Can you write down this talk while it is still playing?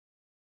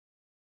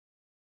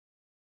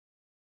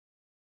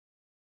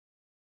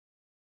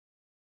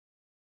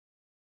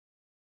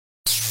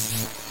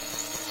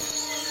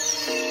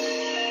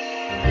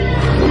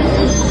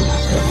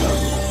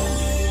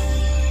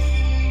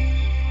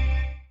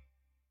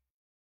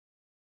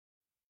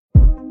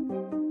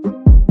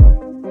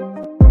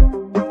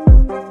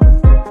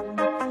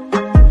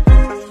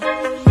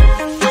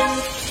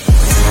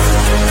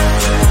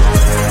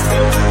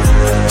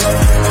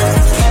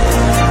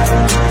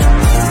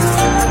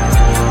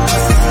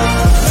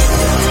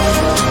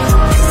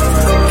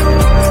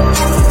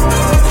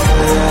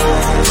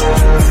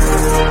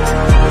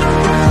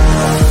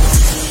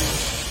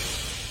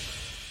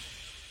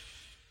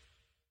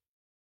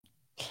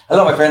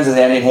Hello, my friends. It's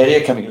Andy and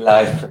Hadia coming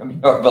live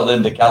from Yorba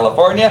Linda,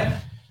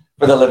 California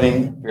for the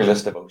Living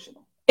Fearless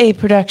Devotional. A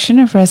production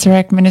of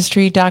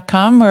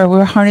resurrectministry.com, where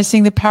we're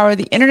harnessing the power of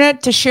the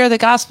internet to share the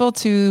gospel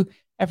to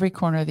every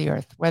corner of the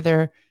earth,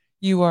 whether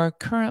you are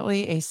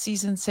currently a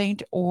seasoned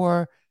saint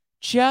or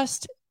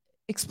just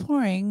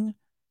exploring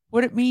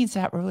what it means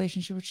to have a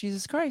relationship with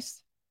Jesus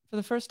Christ for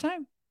the first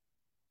time.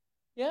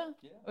 Yeah.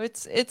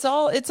 It's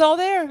all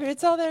there.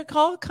 It's all there.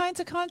 All kinds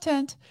of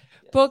content,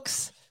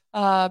 books,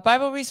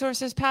 Bible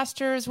resources,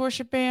 pastors,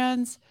 worship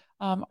bands,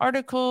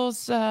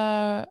 articles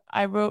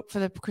I wrote for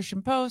the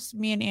Christian Post,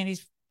 me and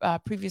Andy's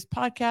previous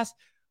podcast.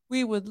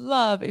 We would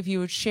love if you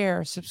would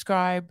share,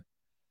 subscribe,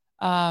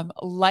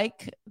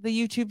 like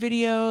the YouTube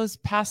videos,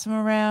 pass them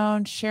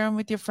around, share them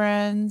with your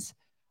friends.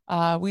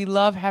 We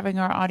love having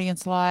our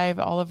audience live,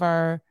 all of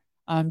our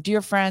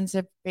dear friends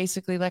that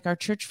basically like our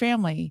church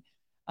family.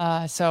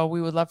 So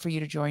we would love for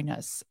you to join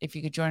us. If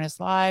you could join us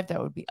live,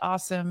 that would be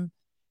awesome.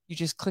 You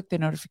just click the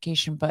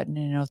notification button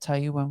and it'll tell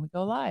you when we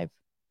go live.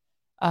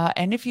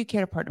 And if you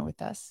care to partner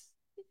with us,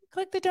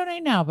 click the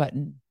donate now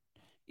button.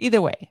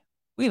 Either way,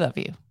 we love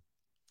you.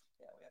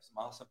 Yeah, we have some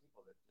awesome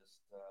people that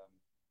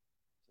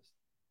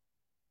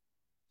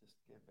just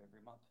give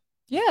every month.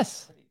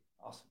 Yes. Pretty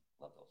awesome.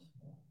 Love those.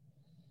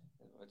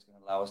 It's going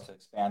to allow us to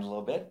expand a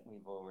little bit.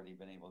 We've already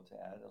been able to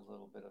add a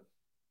little bit of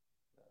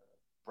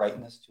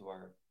brightness to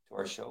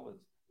our show with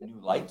new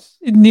lights.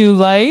 New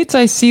lights.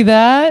 I see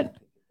that.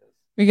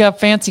 We got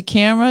fancy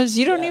cameras.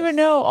 You don't even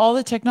know all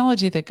the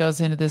technology that goes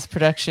into this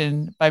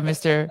production by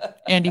Mr.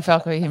 Andy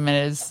Falco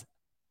Jimenez.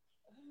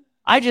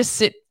 I just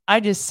sit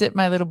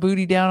my little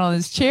booty down on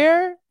this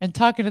chair and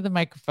talk into the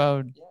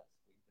microphone. Yes,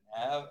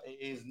 we have a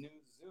new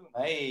Zoom.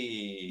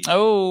 Hey.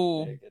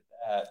 Oh, look at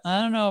that. I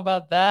don't know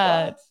about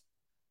that.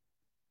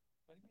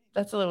 What do you mean?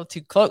 That's a little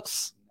too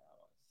close. No,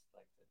 it's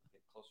like to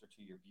get closer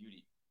to your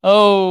beauty.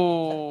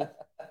 Oh.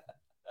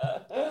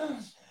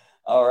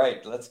 All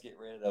right, let's get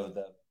rid of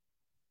the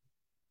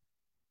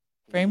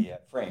frame. Yeah,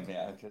 frame.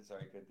 Yeah,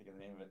 sorry, I couldn't think of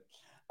the name of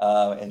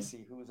it. And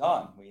see who's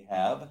on. We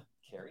have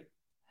Carrie.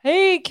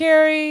 Hey,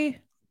 Carrie.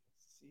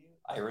 See you.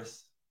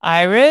 Iris.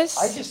 Iris.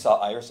 I just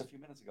saw Iris a few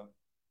minutes ago.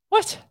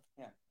 What?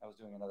 Yeah, I was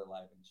doing another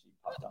live and she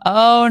popped on.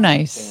 Oh,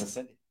 nice. Same with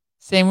Cindy.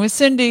 Same with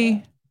Cindy.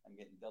 Yeah, I'm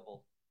getting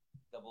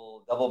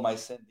double my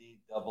Cindy,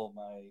 double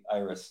my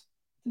Iris.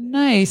 Today.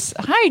 Nice.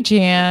 Hi,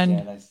 Jan. Hey,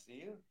 Jan, I see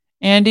you.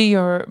 Andy,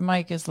 your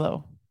mic is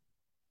low.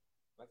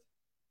 What?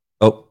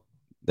 Oh,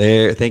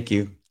 there. Thank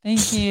you.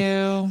 Thank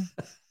you.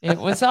 It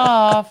was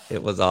off.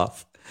 It was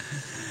off.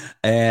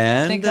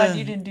 And thank God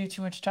you didn't do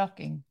too much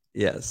talking.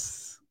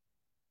 Yes.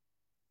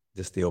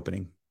 Just the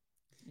opening.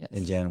 Yes.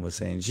 And Jan was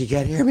saying, she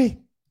can't hear me.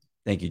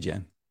 Thank you,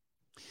 Jan.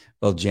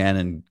 Well, Jan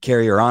and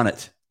Carrie are on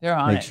it. They're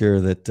on it. Make sure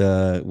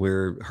that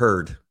we're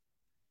heard.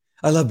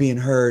 I love being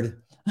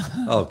heard.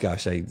 Oh,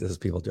 gosh, those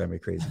people drive me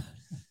crazy.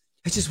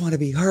 I just want to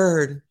be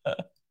heard.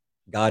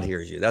 God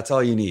hears you. That's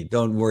all you need.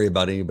 Don't worry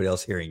about anybody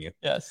else hearing you.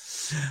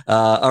 Yes.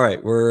 All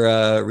right.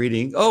 We're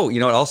reading. Oh,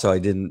 you know what? Also, I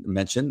didn't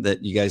mention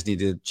that you guys need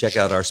to check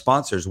out our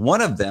sponsors.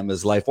 One of them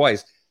is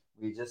LifeWise.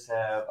 We just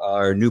have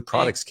our new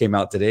products came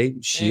out today.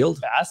 Shield.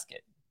 Big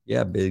basket.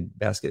 Yeah, big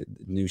basket.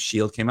 New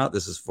Shield came out.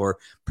 This is for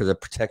the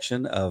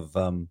protection of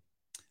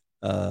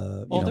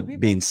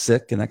being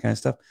sick and that kind of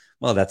stuff.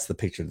 Well, that's the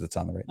picture that's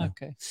on the right now.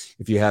 Okay.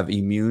 If you have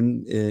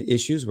immune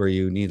issues where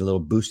you need a little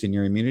boost in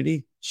your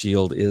immunity,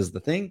 Shield is the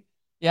thing.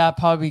 Yeah,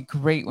 probably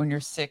great when you're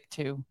sick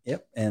too.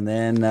 Yep. And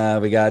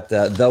then we got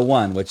The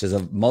One, which is a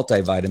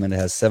multivitamin. It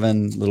has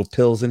 7 little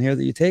pills in here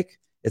that you take.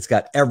 It's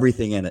got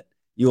everything in it.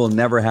 You will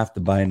never have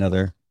to buy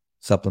another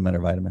supplement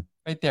or vitamin.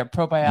 Right there,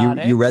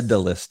 probiotics. You read the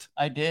list.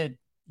 I did.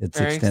 It's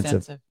very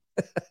extensive.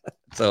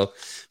 So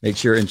make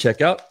sure and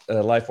check out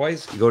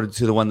LifeWise. You go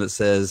to the one that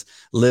says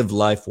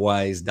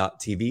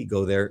livelifewise.tv.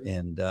 Go there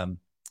and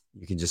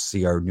you can just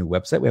see our new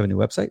website. We have a new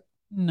website.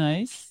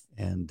 Nice.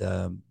 And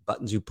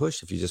buttons you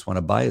push if you just want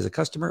to buy as a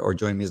customer or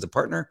join me as a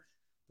partner.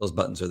 Those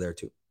buttons are there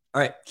too.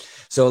 All right.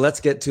 So let's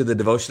get to the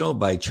devotional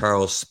by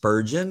Charles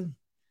Spurgeon.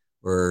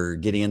 We're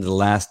getting into the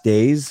last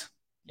days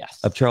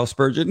of Charles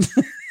Spurgeon.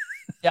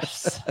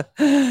 Yes.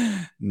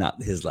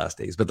 Not his last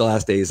days, but the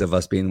last days of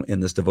us being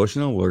in this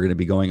devotional. We're going to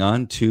be going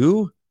on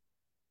to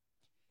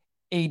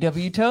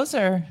A.W.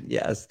 Tozer.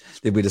 Yes.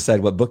 Did we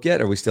decide what book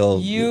yet? Or are we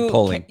still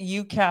polling?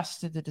 You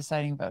casted the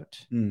deciding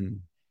vote.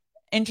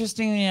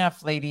 Interestingly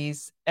enough,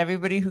 ladies,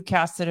 everybody who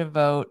casted a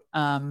vote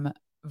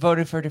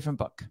voted for a different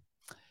book.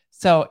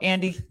 So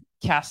Andy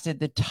casted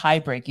the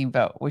tie-breaking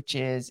vote, which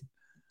is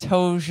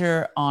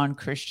Tozer on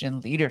Christian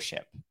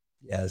Leadership.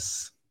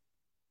 Yes.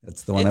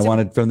 That's the one I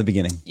wanted from the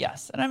beginning.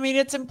 Yes. And I mean,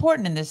 it's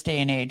important in this day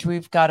and age.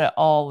 We've got to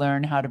all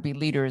learn how to be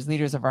leaders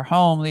of our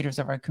home, leaders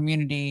of our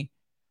community.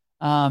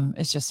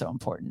 It's just so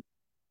important.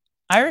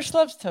 Iris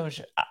loves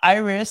Tozer.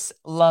 Iris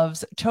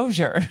loves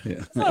Tozer. Yeah.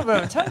 It's a little bit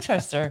of a tongue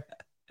twister.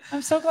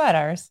 I'm so glad,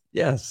 Iris.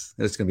 Yes.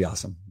 It's going to be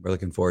awesome. We're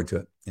looking forward to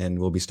it. And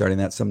we'll be starting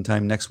that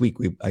sometime next week,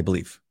 I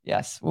believe.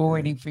 Yes. We're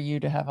waiting for you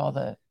to have all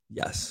the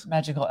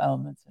magical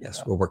elements.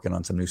 Yes. We're working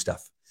on some new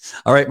stuff.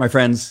 All right, my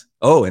friends.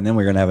 Oh, and then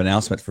we're going to have an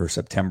announcement for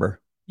September.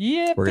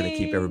 Yippee. We're going to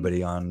keep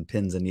everybody on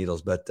pins and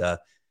needles, but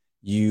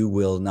you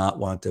will not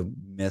want to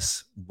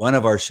miss one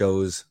of our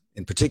shows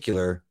in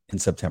particular in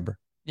September.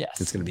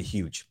 Yes. It's going to be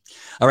huge.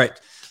 All right.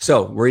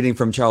 So we're reading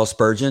from Charles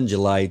Spurgeon,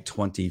 July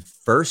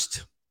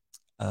 21st.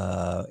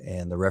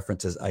 And the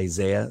reference is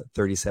Isaiah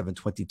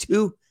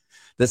 37:22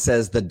 that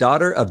says, the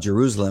daughter of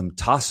Jerusalem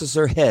tosses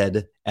her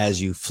head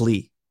as you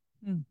flee.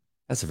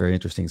 That's a very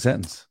interesting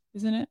sentence.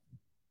 Isn't it?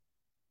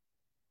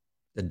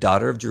 The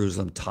daughter of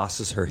Jerusalem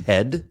tosses her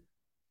head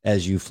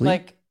as you flee.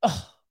 Like,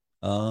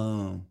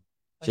 oh,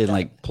 she didn't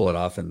like pull it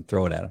off and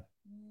throw it at him.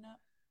 No.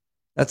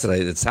 That's what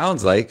it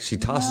sounds like. She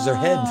tosses her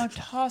head. Oh,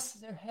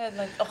 tosses her head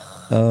like,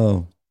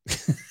 oh,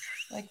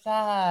 like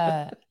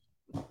that.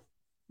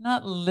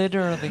 Not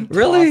literally.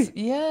 Really?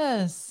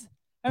 Yes.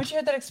 Haven't you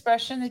heard that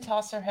expression? They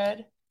toss their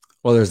head.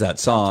 Well, there's that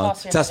song.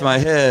 Toss my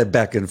head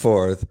back and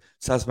forth.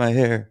 Toss my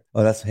hair.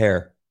 Oh, that's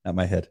hair, not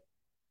my head.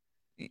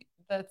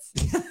 That's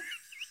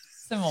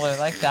similar,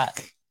 like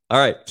that. All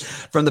right.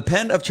 From the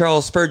pen of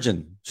Charles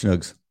Spurgeon,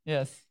 Schnugs.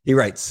 Yes. He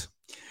writes,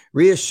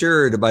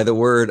 reassured by the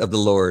word of the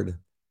Lord,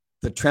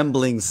 the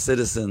trembling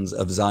citizens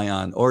of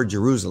Zion or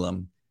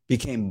Jerusalem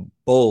became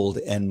bold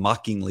and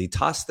mockingly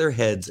tossed their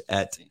heads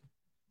at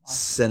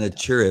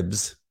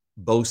Sennacherib's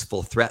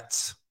boastful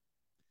threats.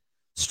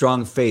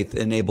 Strong faith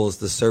enables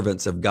the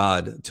servants of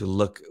God to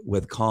look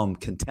with calm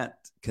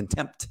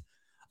contempt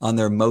on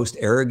their most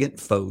arrogant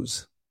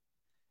foes.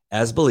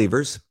 As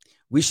believers,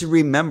 we should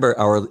remember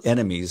our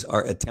enemies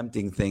are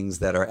attempting things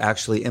that are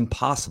actually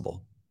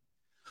impossible.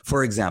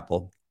 For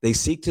example, they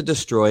seek to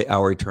destroy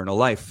our eternal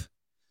life,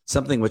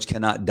 something which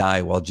cannot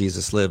die while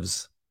Jesus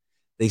lives.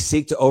 They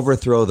seek to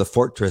overthrow the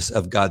fortress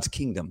of God's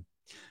kingdom,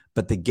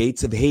 but the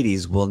gates of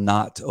Hades will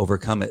not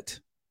overcome it.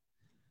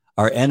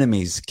 Our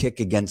enemies kick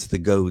against the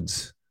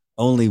goads,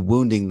 only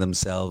wounding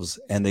themselves,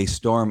 and they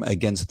storm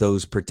against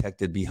those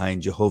protected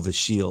behind Jehovah's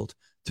shield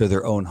to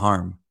their own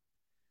harm.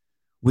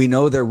 We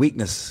know their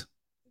weaknesses,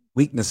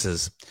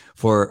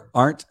 for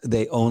aren't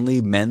they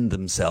only men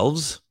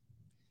themselves?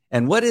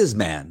 And what is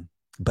man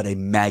but a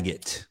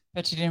maggot?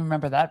 Bet you didn't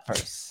remember that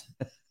verse.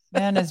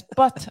 Man is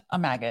but a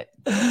maggot.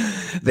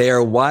 They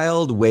are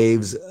wild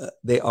waves.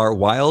 They are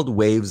wild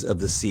waves of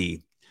the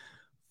sea,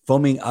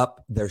 foaming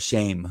up their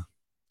shame.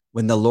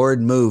 When the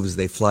Lord moves,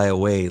 they fly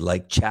away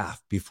like chaff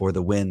before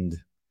the wind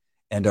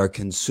and are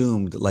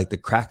consumed like the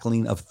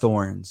crackling of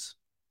thorns.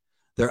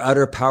 Their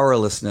utter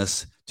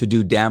powerlessness to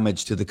do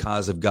damage to the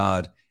cause of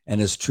God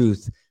and his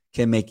truth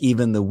can make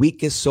even the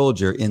weakest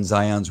soldier in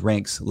Zion's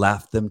ranks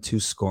laugh them to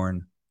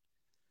scorn.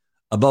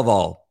 Above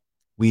all,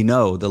 we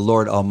know the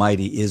Lord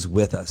Almighty is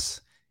with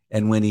us,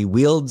 and when he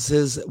wields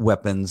his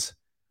weapons,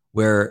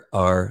 where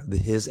are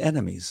his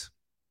enemies?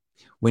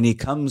 When he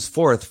comes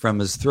forth from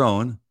his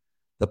throne,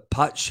 the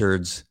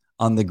potsherds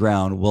on the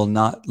ground will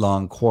not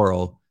long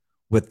quarrel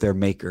with their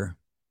maker.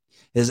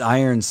 His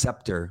iron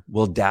scepter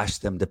will dash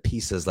them to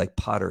pieces like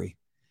pottery,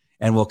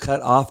 and will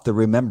cut off the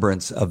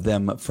remembrance of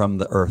them from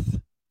the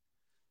earth.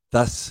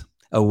 Thus,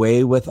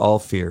 away with all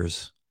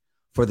fears,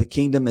 for the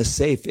kingdom is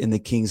safe in the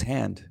king's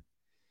hand.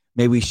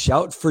 May we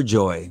shout for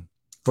joy,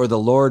 for the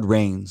Lord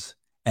reigns,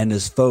 and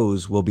his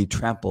foes will be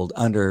trampled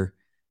under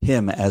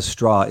him as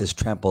straw is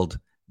trampled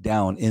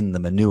down in the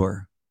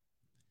manure.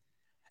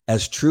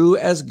 As true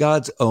as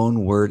God's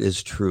own word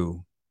is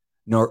true,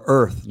 nor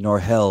earth nor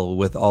hell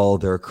with all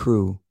their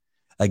crew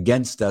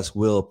against us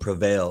will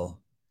prevail.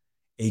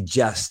 A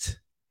jest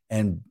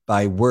and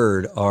by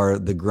word are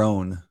the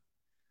groan.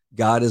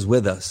 God is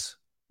with us.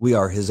 We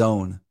are his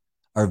own.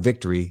 Our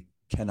victory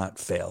cannot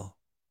fail.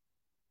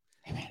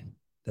 Amen.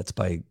 That's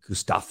by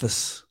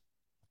Gustavus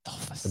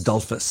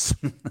Adolphus.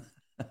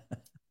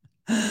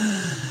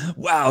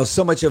 Wow,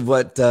 so much of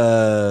what,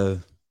 well,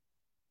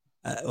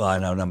 I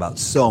don't know about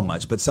so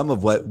much, but some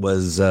of what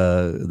was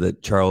that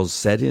Charles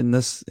said in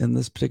this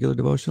particular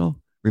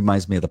devotional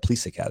reminds me of the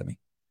police academy.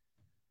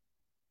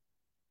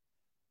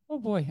 Oh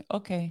boy.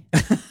 Okay.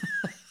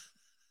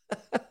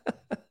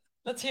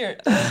 Let's hear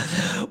it.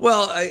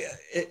 Well,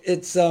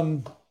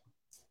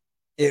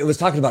 it was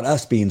talking about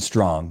us being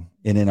strong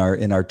and in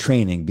our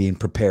training, being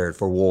prepared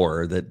for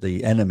war, that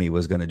the enemy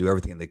was going to do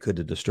everything they could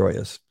to destroy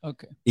us.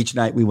 Okay. Each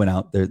night we went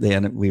out there,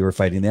 we were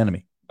fighting the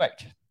enemy. Right.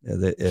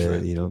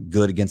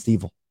 Good against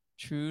evil.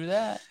 True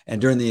that.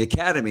 And during the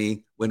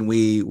academy, when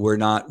we were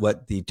not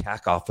what the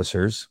TAC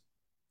officers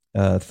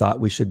thought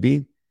we should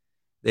be,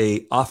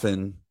 they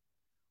often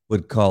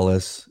would call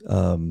us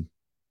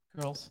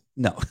girls.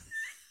 No.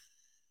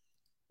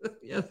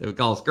 Yes, they would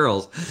call us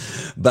girls,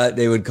 but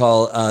they would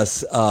call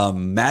us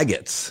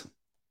maggots.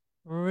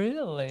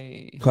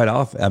 Really? Quite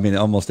often. I mean,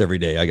 almost every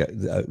day. I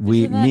got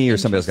me or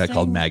somebody else got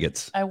called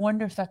maggots. I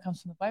wonder if that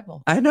comes from the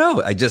Bible. I know.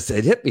 It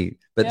hit me.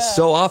 But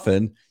so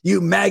often,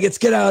 you maggots,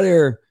 get out of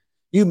here.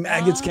 You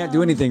maggots can't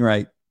do anything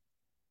right.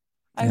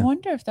 I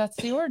wonder if that's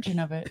the origin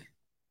of it.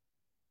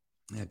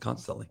 Yeah,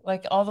 constantly.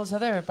 Like all those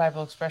other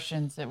Bible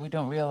expressions that we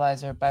don't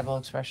realize are Bible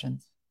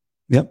expressions.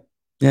 Yep.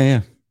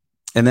 Yeah.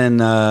 And then,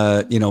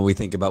 we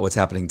think about what's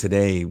happening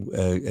today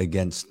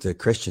against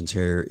Christians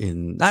here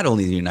in not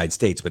only the United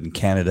States, but in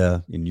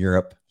Canada, in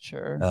Europe,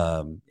 Sure.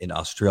 in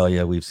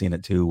Australia. We've seen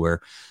it too,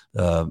 where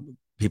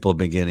people have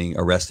been getting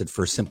arrested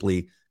for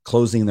simply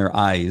closing their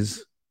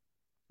eyes.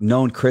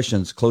 Known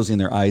Christians closing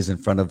their eyes in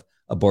front of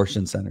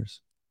abortion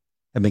centers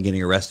have been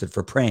getting arrested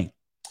for praying.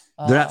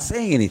 They're not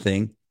saying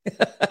anything,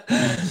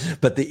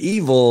 but the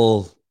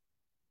evil,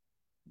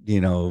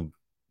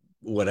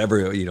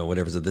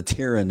 whatever's the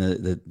tyranny,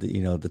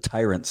 the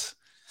tyrants,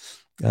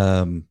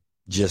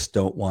 just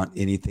don't want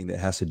anything that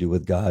has to do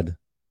with God,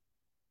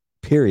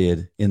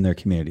 period, in their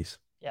communities.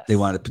 Yes. They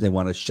want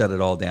to shut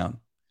it all down.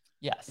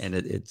 Yes. And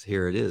it's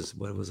here it is.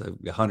 What was it,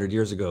 100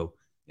 years ago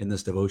in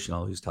this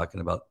devotional, he's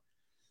talking about,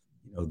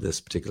 this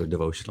particular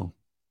devotional.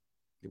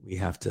 We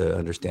have to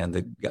understand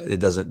that it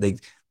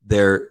doesn't,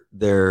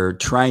 they're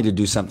trying to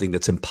do something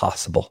that's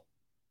impossible.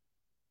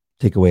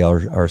 Take away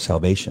our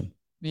salvation.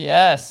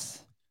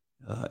 Yes.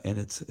 And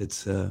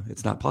it's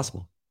not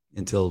possible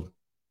until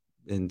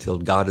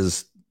God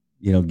is,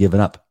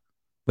 given up,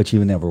 which he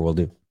never will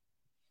do.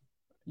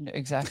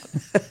 Exactly.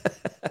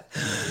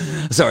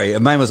 Sorry,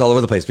 mine was all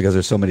over the place because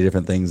there's so many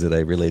different things that I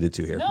related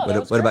to here.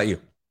 No, what about you?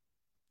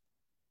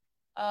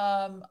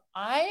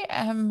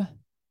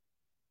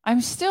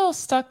 I'm still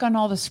stuck on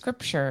all the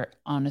scripture,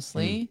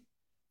 honestly.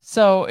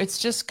 So it's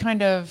just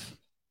kind of,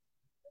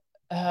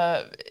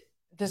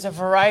 there's a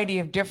variety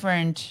of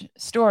different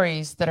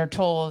stories that are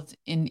told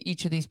in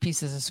each of these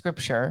pieces of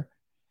scripture.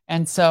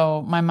 And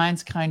so my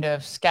mind's kind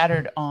of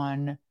scattered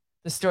on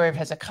the story of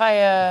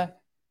Hezekiah,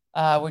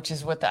 which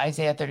is what the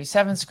Isaiah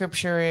 37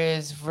 scripture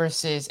is,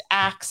 versus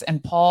Acts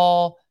and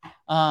Paul,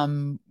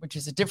 which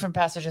is a different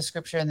passage of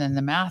scripture, and then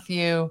the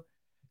Matthew.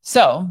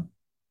 So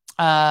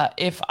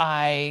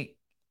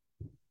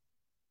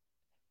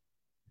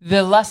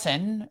the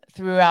lesson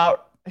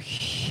throughout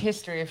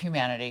history of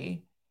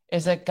humanity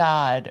is that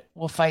God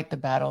will fight the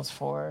battles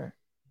for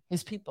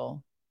his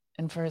people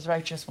and for his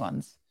righteous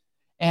ones.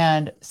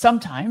 And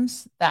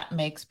sometimes that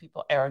makes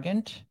people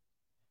arrogant.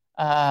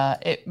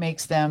 It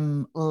makes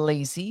them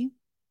lazy.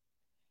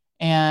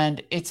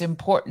 And it's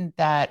important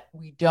that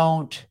we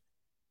don't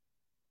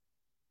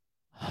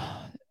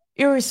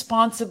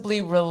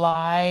irresponsibly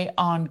rely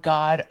on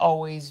God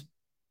always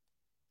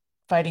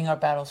fighting our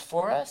battles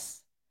for us,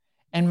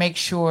 and make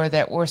sure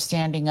that we're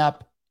standing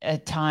up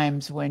at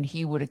times when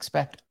he would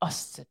expect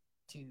us to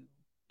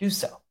do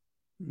so.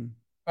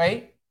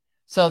 Right?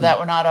 So that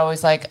we're not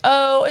always like,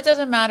 oh, it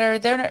doesn't matter.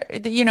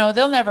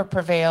 They'll never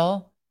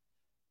prevail.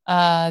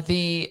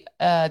 The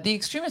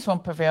extremists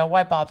won't prevail.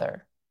 Why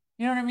bother?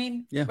 You know what I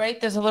mean? Yeah. Right?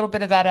 There's a little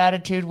bit of that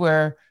attitude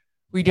where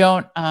we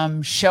don't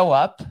show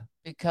up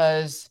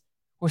because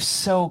we're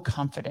so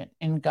confident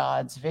in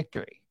God's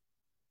victory.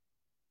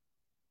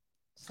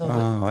 So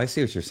I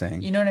see what you're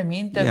saying. You know what I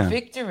mean? The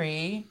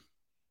victory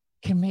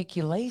can make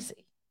you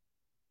lazy.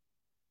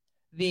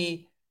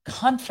 The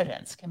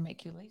confidence can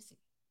make you lazy.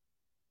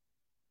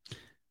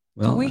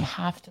 Well, do we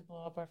have to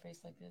blow up our face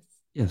like this?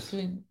 Yes.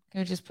 Can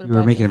we just put it You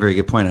were back making in? a very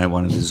good point. I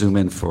wanted to zoom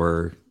in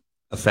for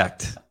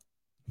effect.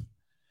 As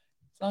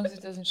long as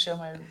it doesn't show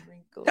my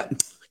wrinkles. Yeah,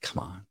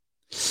 come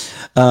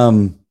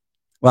on.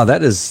 Wow,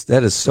 that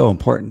is so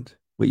important,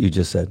 what you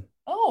just said.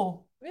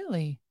 Oh,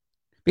 really?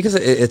 Because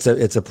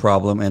it's a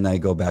problem, and I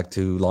go back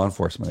to law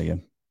enforcement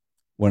again.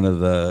 One of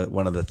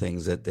the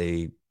things that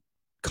they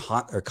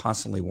are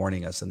constantly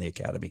warning us in the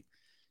academy,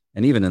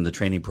 and even in the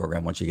training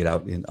program, once you get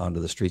out onto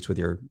the streets with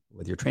your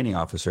training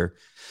officer,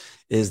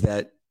 is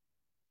that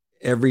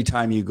every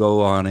time you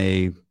go on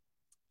a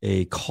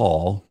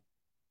call,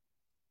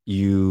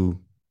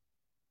 you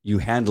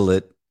handle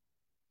it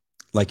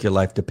like your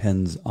life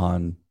depends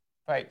on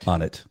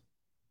it,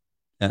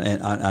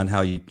 and on how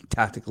you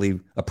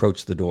tactically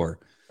approach the door.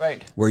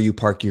 Right. Where you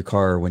park your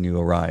car when you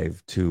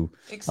arrive, to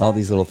all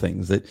these little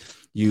things that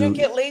you don't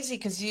get lazy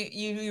because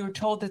you were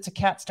told it's a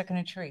cat stuck in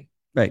a tree.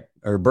 Right.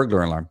 Or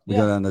burglar alarm. We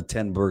go on the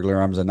 10 burglar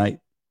alarms a night.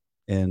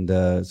 And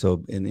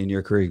so in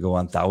your career, you go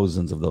on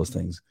thousands of those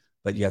things,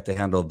 but you have to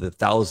handle the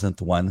 1,000th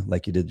one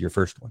like you did your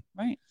first one.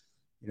 Right.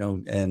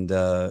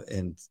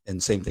 And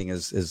same thing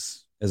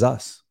as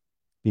us.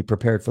 Be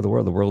prepared for the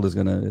world. The world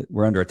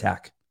we're under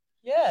attack.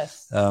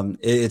 Yes.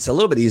 It's a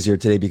little bit easier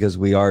today because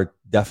we are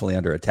definitely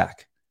under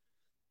attack.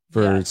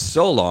 For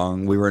so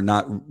long, we were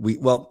not.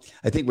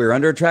 I think we were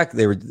under attack.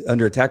 They were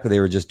under attack, but they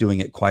were just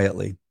doing it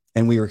quietly,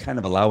 and we were kind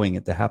of allowing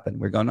it to happen.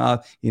 We're going,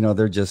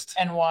 they're just.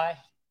 And why?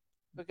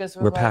 Because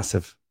we're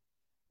passive.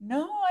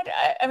 No,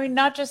 I mean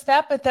not just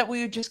that, but that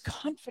we are just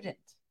confident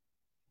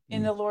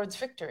in the Lord's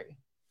victory.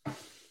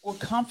 We're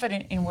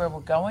confident in where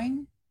we're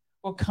going.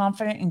 We're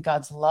confident in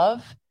God's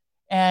love,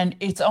 and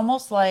it's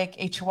almost like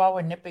a chihuahua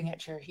nipping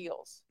at your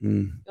heels.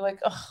 You're like,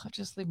 oh,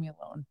 just leave me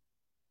alone.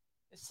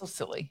 It's so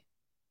silly.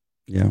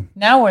 Yeah.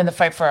 Now we're in the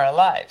fight for our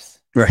lives.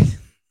 Right.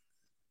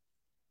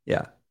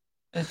 Yeah.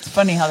 It's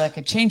funny how that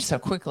could change so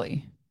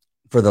quickly.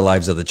 For the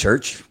lives of the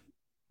church,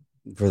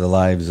 for the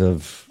lives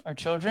of our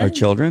children,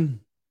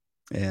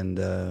 and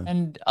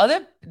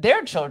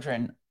their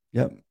children.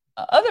 Yep.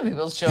 other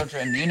people's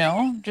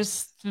children,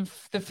 just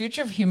the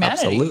future of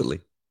humanity.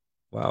 Absolutely.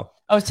 Wow.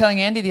 I was telling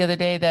Andy the other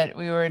day that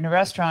we were in a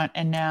restaurant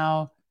and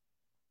now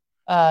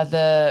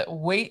the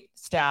wait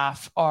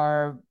staff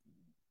are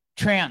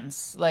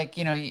trans, like,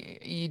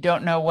 you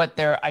don't know what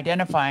they're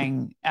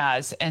identifying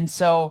as. And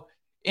so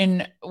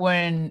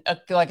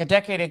like a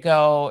decade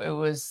ago, it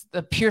was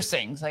the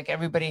piercings, like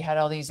everybody had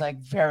all these like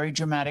very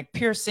dramatic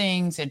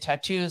piercings and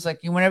tattoos. Like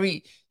whenever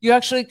you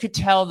actually could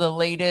tell the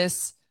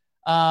latest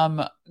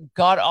god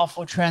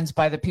awful trends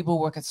by the people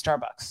who work at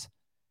Starbucks.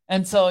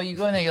 And so you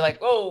go in there, you're like,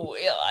 oh,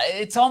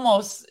 it's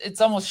almost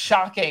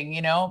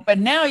shocking, but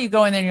now you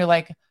go in there and you're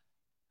like,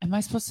 am I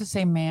supposed to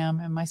say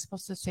ma'am? Am I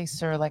supposed to say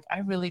sir? Like, I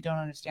really don't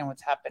understand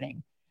what's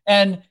happening.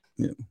 And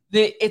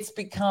it's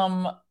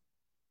become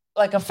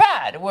like a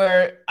fad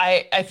where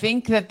I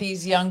think that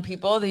these young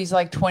people, these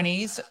like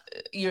 20s,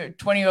 your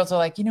 20-year-olds are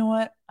like, you know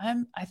what? I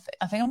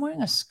think I'm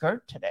wearing a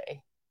skirt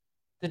today.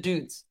 The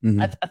dudes,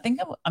 I think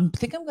I'm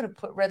going to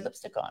put red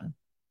lipstick on.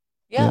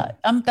 Yeah.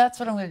 That's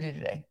what I'm going to do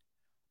today.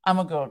 I'm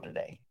a girl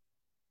today.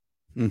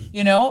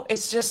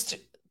 It's just,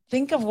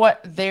 think of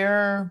what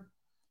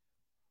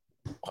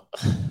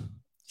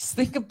just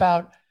think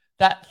about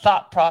that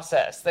thought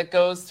process that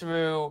goes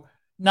through,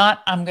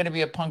 not I'm going to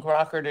be a punk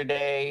rocker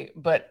today,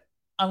 but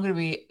I'm going to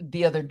be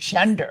the other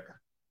gender.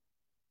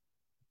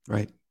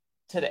 Right.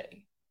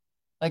 Today.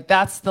 Like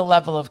that's the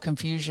level of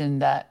confusion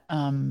that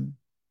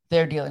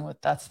they're dealing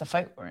with. That's the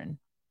fight we're in.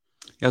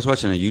 I was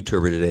watching a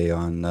YouTuber today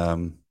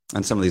on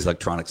some of these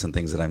electronics and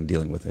things that I'm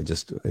dealing with. I go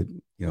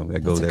there.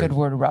 That's a good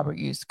word Robert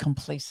used,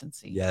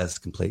 complacency. Yes,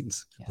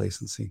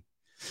 complacency.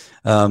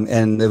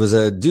 And there was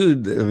a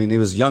dude, I mean, he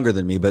was younger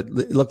than me, but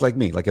looked like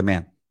me, like a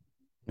man.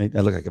 Right?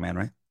 I look like a man,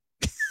 right?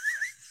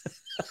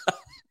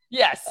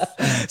 Yes.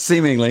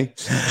 Seemingly.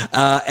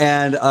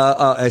 And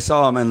I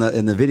saw him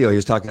in the video. He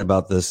was talking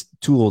about this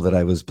tool that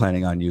I was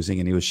planning on using,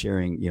 and he was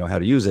sharing, how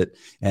to use it.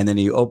 And then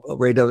he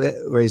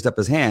raised up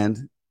his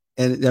hand,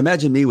 and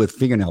imagine me with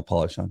fingernail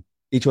polish on.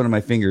 Each one of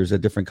my fingers a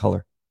different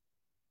color.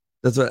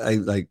 That's what I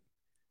like.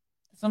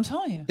 That's what I'm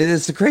telling you.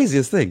 It's the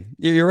craziest thing.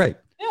 You're right.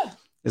 Yeah.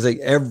 It's like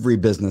every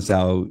business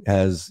now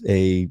has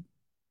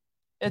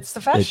it's the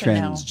fashion a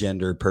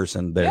transgender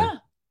person there. Yeah.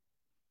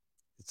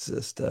 It's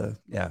just, it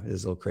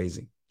is a little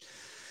crazy.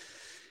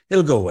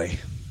 It'll go away.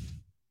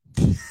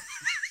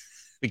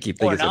 We keep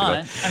thinking it's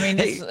going to go. I mean,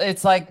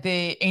 it's like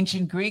the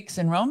ancient Greeks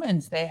and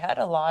Romans. They had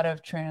a lot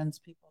of trans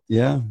people.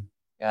 Yeah.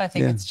 Yeah. I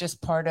think it's just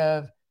part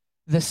of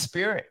the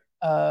spirit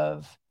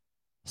of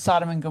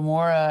Sodom and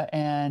Gomorrah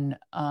and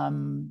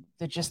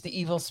the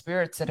evil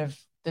spirits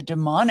the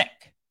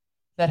demonic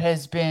that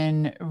has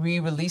been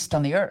re-released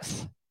on the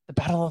earth. The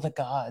Battle of the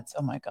Gods.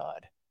 Oh my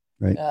God.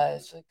 Right.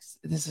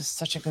 This is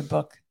such a good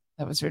book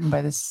that was written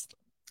by this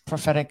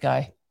prophetic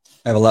guy.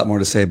 I have a lot more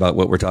to say about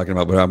what we're talking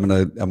about, but I'm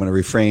gonna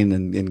refrain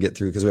and get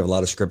through because we have a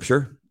lot of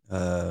scripture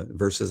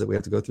verses that we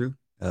have to go through.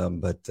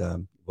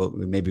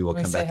 Maybe we'll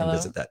come back and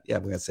visit that. Yeah,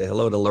 we're gonna say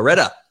hello to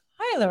Loretta.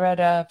 Hi,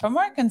 Loretta from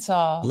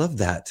Arkansas. Love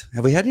that.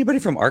 Have we had anybody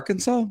from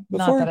Arkansas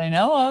before? Not that I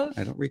know of.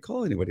 I don't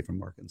recall anybody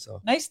from Arkansas.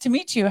 Nice to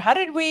meet you. How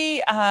did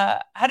we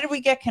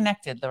get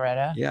connected,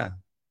 Loretta? Yeah.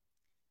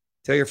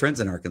 Tell your friends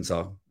in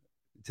Arkansas.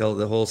 Tell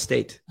the whole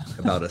state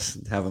about us.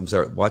 Have them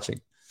start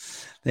watching.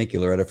 Thank you,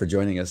 Loretta, for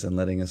joining us and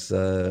letting us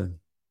know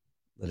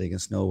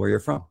where you're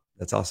from.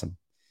 That's awesome.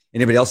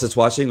 Anybody else that's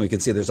watching, we can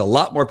see there's a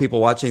lot more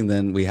people watching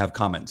than we have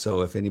comments.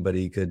 So if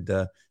anybody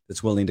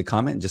that's willing to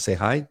comment and just say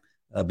hi,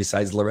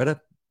 besides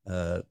Loretta,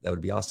 that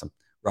would be awesome.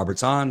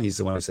 Robert's on. He's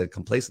the one who said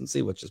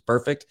complacency, which is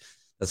perfect.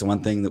 That's the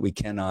one thing that we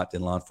cannot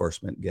in law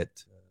enforcement get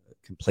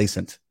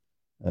complacent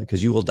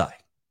because you will die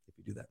if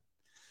you do that.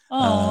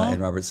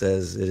 And Robert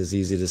says it is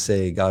easy to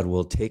say God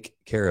will take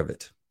care of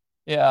it.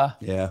 Yeah.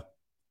 Yeah.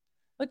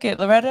 Look at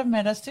Loretta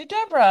met us to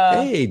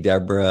Deborah. Hey,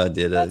 Deborah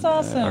did it. That's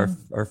awesome.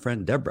 Our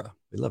friend Deborah.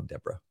 We love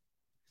Deborah.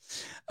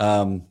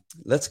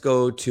 Let's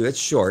go to, it's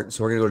short.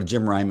 So we're going to go to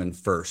Jim Ryman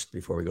first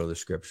before we go to the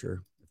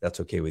scripture. If that's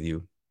okay with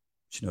you,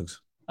 Schnoogs.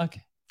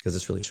 Okay. Because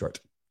it's really short.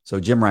 So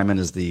Jim Ryman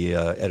is the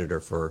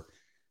editor for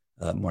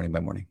Morning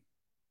by Morning.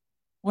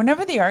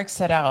 Whenever the ark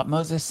set out,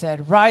 Moses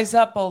said, "Rise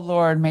up, O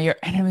Lord, may your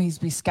enemies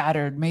be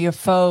scattered. May your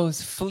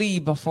foes flee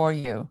before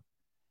you."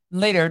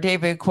 Later,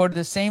 David quoted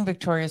the same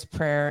victorious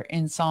prayer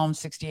in Psalm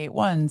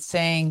 68:1,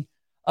 saying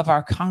of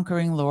our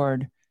conquering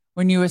Lord,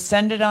 "When you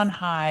ascended on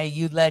high,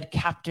 you led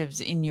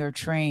captives in your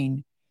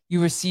train. You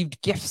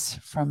received gifts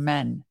from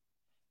men."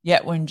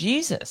 Yet when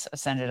Jesus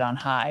ascended on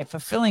high,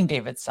 fulfilling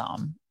David's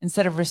psalm,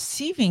 instead of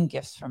receiving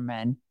gifts from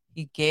men,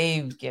 he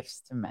gave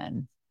gifts to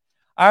men.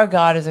 Our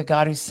God is a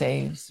God who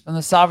saves. From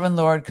the sovereign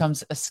Lord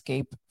comes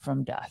escape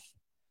from death.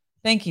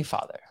 Thank you,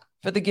 Father,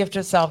 for the gift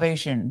of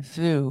salvation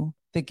through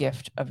the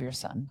gift of your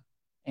Son.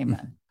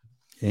 Amen.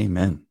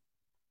 Amen.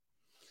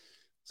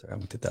 Sorry, I'm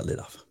going to take that lid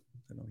off.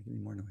 I don't make any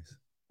more noise.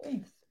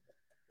 Thanks.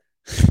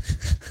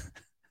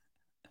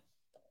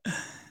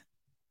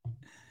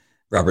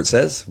 Robert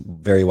says,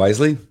 very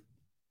wisely,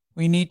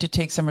 we need to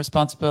take some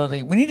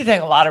responsibility. We need to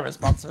take a lot of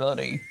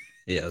responsibility.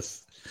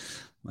 Yes.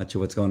 Much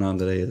of what's going on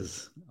today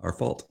is our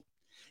fault.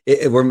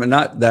 We're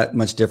not that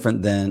much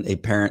different than a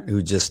parent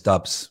who just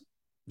stops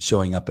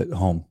showing up at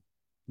home.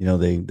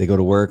 They go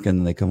to work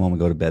and they come home and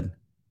go to bed.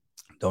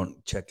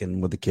 Don't check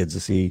in with the kids to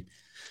see,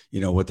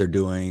 what they're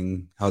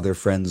doing, how their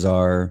friends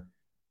are.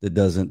 That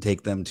doesn't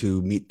take them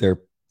to meet their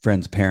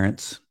friends'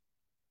 parents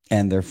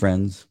and their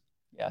friends.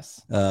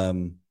 Yes.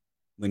 When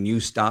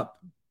you stop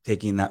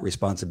taking that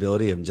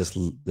responsibility of just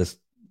this,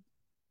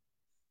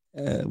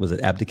 was it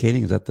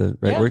abdicating? Is that the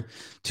right word?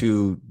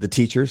 To the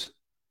teachers,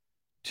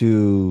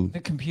 to the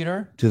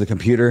computer, to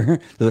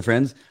the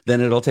friends,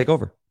 then it'll take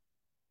over.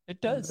 It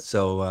does.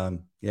 So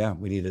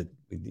we need to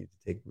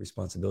take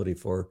responsibility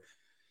for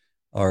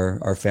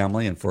our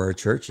family and for our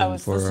church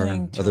and for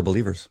our other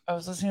believers. I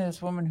was listening to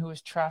this woman who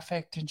was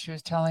trafficked, and she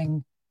was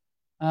telling,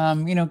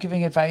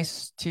 giving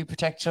advice to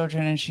protect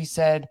children. And she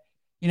said,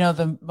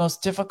 the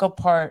most difficult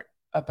part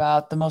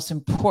about the most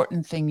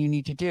important thing you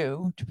need to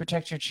do to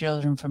protect your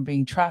children from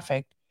being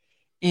trafficked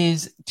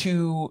is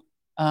to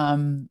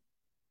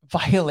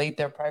violate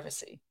their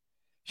privacy.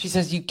 She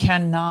says you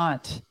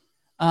cannot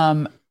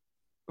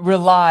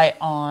rely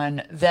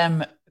on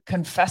them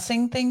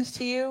confessing things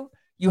to you.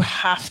 You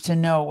have to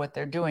know what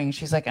they're doing.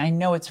 She's like, I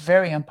know it's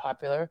very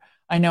unpopular.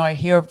 I know I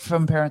hear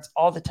from parents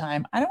all the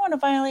time, I don't want to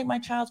violate my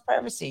child's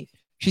privacy.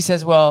 She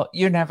says, well,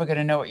 you're never going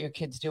to know what your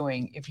kid's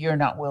doing if you're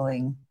not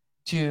willing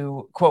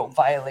to, quote,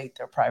 violate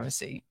their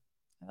privacy.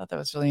 I thought that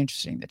was really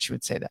interesting that she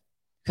would say that,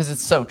 because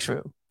it's so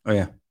true. Oh,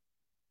 yeah.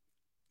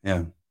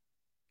 Yeah.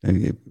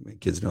 And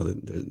kids know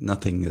that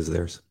nothing is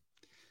theirs.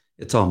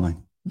 It's all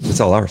mine.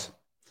 It's all ours.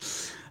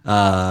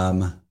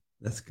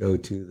 Let's go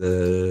to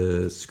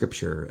the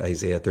scripture,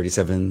 Isaiah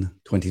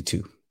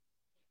 37:22.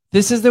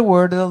 This is the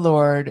word of the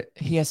Lord.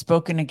 He has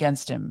spoken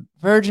against him.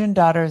 Virgin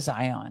daughter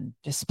Zion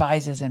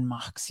despises and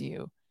mocks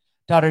you.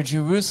 Daughter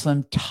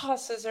Jerusalem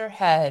tosses her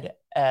head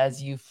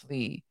as you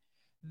flee.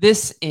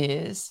 This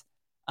is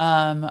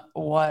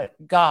what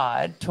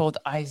God told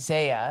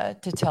Isaiah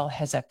to tell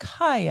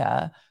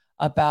Hezekiah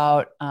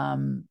about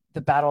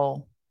the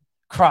battle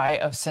cry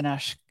of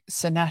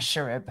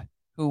Sennacherib,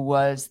 who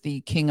was the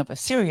king of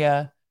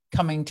Assyria,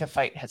 coming to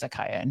fight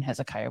Hezekiah. And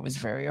Hezekiah was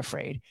very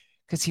afraid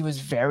because he was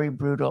very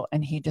brutal.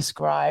 And he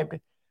described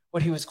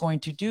what he was going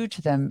to do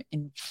to them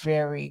in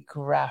very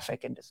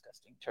graphic and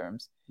disgusting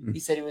terms. He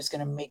said he was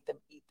going to make them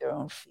eat their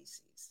own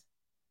feces.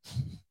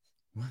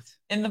 What?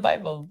 In the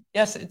Bible.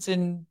 Yes, it's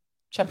in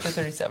chapter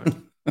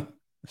 37.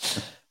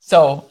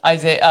 So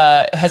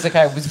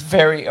Hezekiah was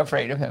very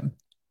afraid of him.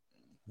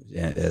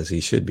 Yeah, as he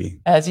should be.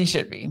 As he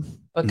should be.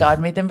 But God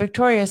made them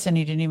victorious, and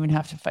he didn't even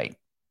have to fight.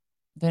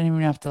 Didn't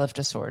even have to lift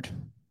a sword.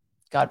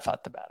 God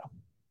fought the battle.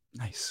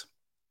 Nice.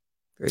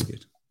 Very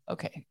good.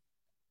 Okay.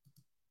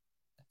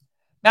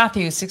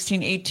 Matthew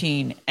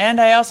 16:18. And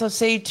I also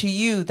say to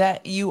you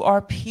that you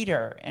are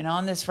Peter, and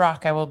on this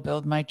rock I will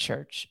build my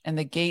church, and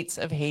the gates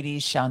of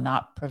Hades shall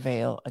not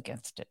prevail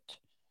against it.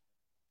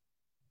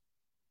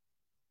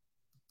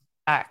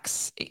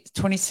 Acts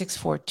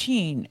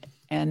 26:14.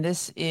 And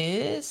this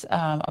is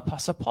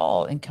Apostle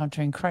Paul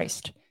encountering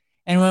Christ.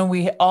 And when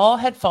we all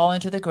had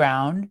fallen to the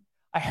ground,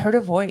 I heard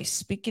a voice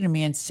speaking to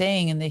me and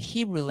saying in the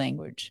Hebrew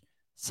language,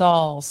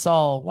 Saul,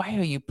 Saul, why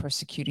are you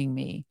persecuting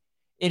me?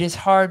 It is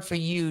hard for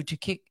you to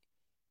kick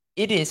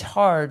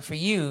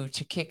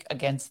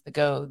against the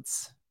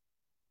goads.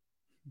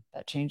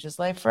 That changed his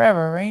life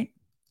forever, right?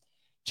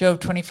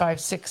 Job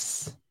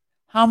 25:6.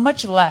 How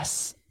much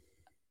less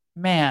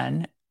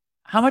man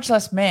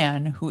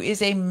who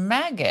is a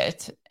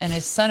maggot and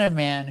is son of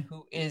man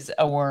who is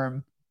a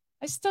worm.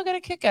 I still get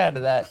a kick out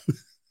of that.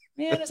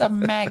 Man is a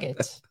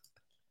maggot.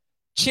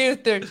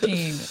 Jude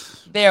 13.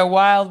 They are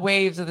wild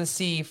waves of the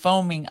sea,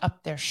 foaming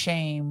up their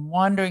shame,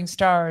 wandering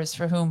stars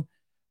for whom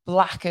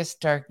blackest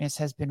darkness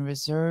has been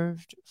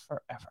reserved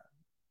forever.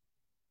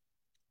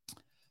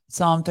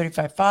 Psalm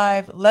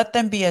 35:5. Let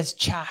them be as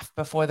chaff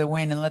before the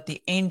wind, and let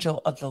the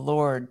angel of the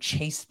Lord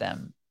chase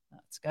them.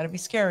 That's got to be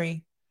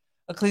scary.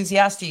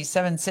 Ecclesiastes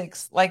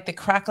 7:6. Like the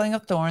crackling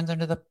of thorns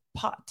under the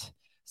pot,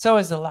 so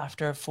is the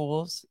laughter of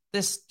fools.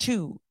 This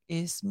too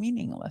is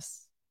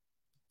meaningless.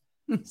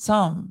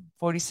 Psalm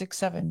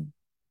 46:7.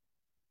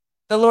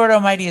 The Lord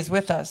Almighty is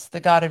with us. The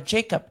God of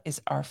Jacob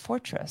is our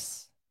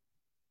fortress.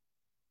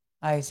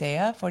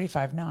 Isaiah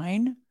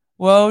 45:9.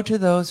 Woe to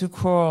those who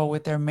quarrel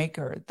with their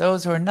maker,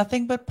 those who are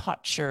nothing but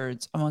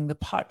potsherds among the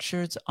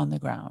potsherds on the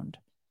ground,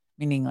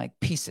 meaning like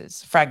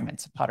pieces,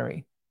 fragments of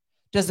pottery.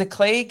 Does the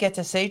clay get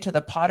to say to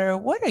the potter,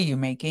 what are you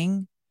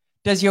making?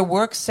 Does your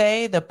work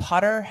say the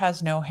potter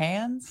has no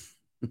hands?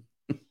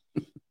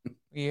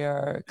 We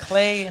are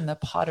clay in the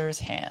potter's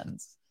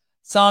hands.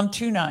 Psalm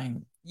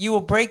 2:9. You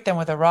will break them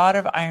with a rod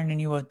of iron, and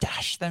you will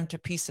dash them to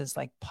pieces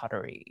like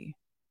pottery.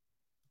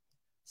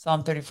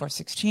 Psalm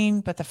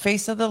 34:16. But the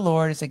face of the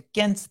Lord is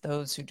against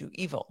those who do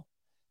evil,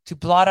 to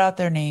blot out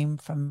their name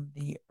from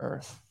the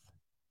earth.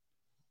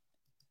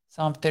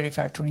 Psalm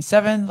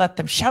 35:27. Let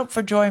them shout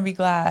for joy and be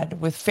glad,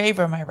 with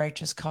favor my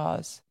righteous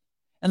cause.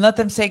 And let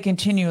them say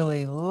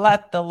continually,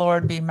 let the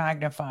Lord be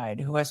magnified,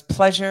 who has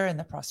pleasure in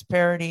the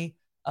prosperity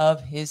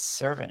of his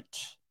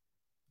servant.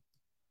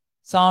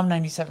 Psalm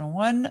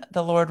 97:1,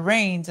 the Lord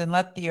reigns, and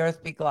let the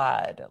earth be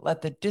glad.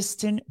 Let the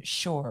distant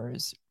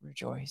shores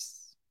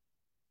rejoice.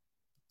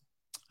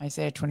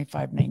 Isaiah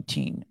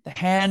 25:19, the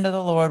hand of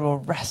the Lord will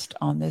rest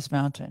on this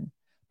mountain,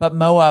 but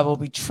Moab will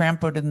be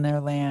trampled in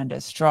their land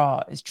as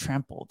straw is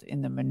trampled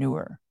in the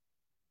manure.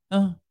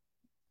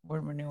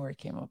 Word manure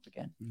came up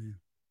again. Yeah.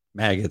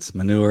 Maggots,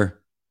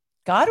 manure.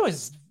 God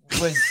was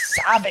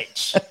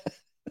savage.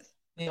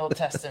 The Old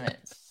Testament,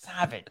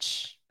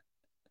 savage.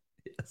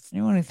 Yes.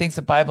 Anyone who thinks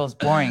the Bible is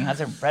boring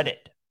hasn't read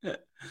it.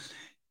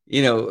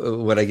 You know,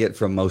 what I get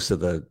from most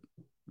of the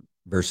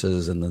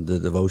verses and the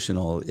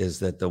devotional is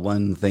that the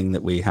one thing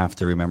that we have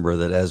to remember,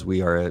 that as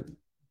we are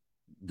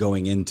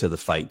going into the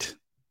fight,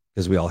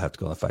 because we all have to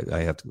go to the fight.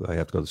 I have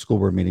to go to school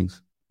board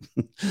meetings.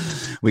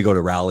 We go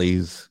to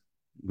rallies.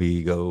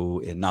 We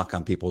go and knock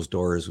on people's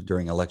doors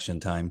during election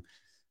time.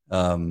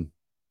 That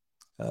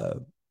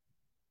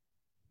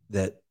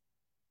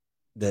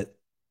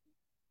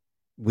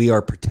we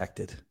are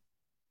protected.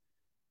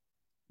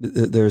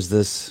 There's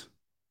this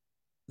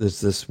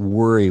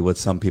worry with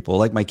some people,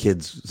 like my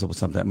kids.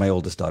 Sometimes my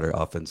oldest daughter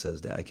often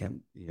says, "Dad, I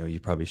can't. You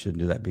probably shouldn't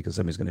do that because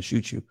somebody's going to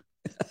shoot you."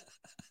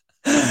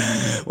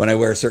 When I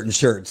wear certain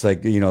shirts,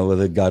 like,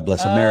 with a God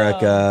Bless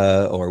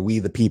America or We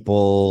the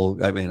People.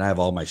 I mean, I have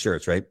all my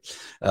shirts, right?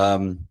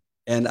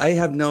 And I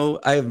have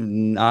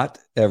not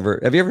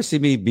ever. Have you ever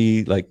seen me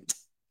be like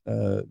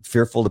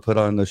fearful to put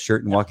on a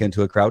shirt and walk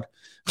into a crowd?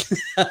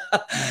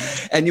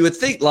 And you would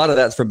think a lot of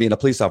that's from being a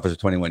police officer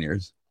 21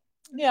 years.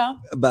 Yeah.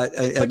 But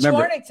I remember, you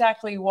aren't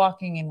exactly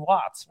walking in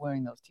Watts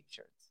wearing those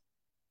t-shirts.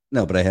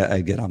 No, but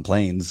I get on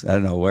planes. I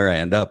don't know where I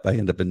end up. I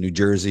end up in New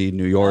Jersey,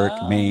 New York,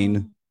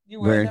 Maine.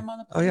 You wear them on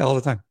the plane? Oh, yeah, all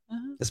the time.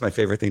 That's my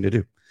favorite thing to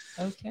do.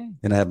 Okay.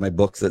 And I have my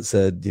books that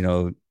said,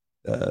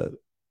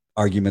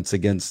 arguments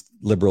against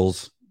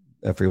liberals.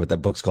 I forget what that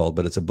book's called,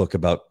 but it's a book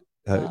about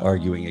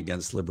arguing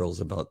against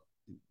liberals about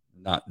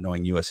not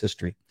knowing U.S.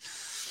 history.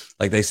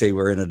 Like they say,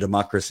 we're in a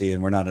democracy,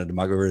 and we're not a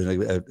democracy.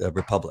 We're in a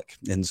republic,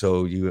 and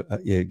so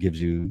it gives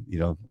you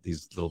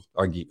these little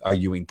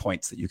arguing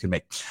points that you can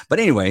make. But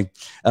anyway,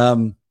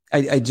 as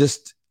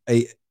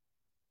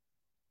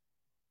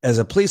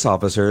a police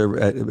officer,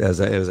 as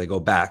I go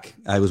back,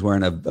 I was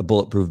wearing a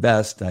bulletproof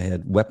vest. I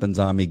had weapons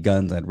on me,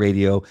 guns, I had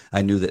radio.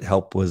 I knew that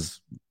help was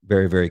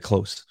very, very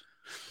close,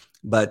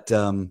 but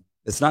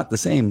it's not the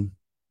same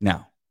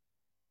now.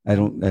 I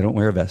don't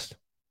wear a vest.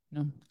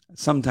 No.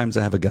 Sometimes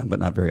I have a gun, but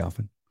not very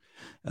often.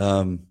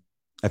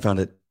 I found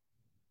it,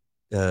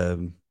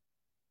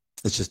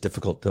 it's just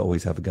difficult to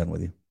always have a gun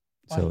with you.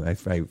 Why? So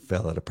I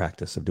fell out of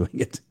practice of doing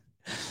it.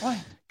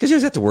 Why? Because you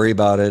just have to worry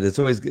about it. It's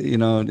always,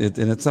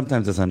 and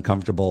sometimes it's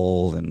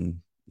uncomfortable, and,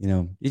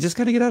 you just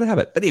kind of get out of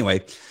habit. But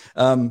anyway,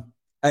 I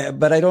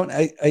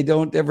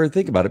don't ever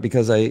think about it,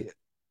 because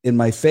in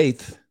my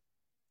faith,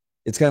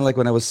 it's kind of like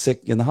when I was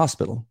sick in the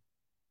hospital,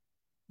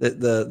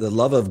 the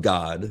love of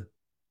God,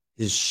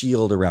 his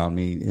shield around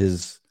me,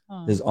 his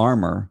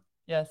armor,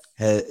 yes,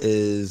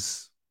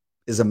 is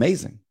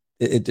amazing.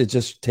 It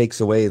just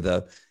takes away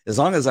as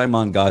long as I'm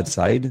on God's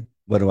side,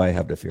 what do I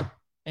have to fear?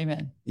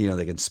 Amen.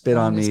 They can spit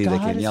on me. They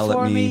can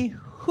yell at me.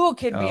 Who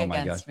can be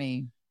against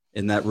me?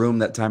 In that room,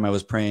 that time I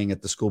was praying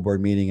at the school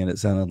board meeting, and it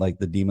sounded like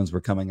the demons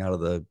were coming out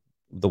of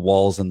the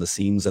walls and the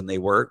seams, and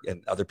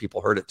and other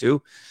people heard it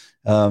too.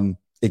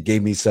 It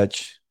gave me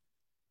such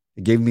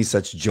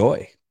such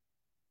joy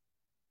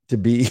to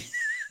be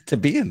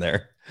in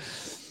there.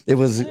 It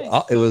was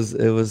nice. It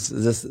was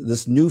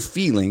this new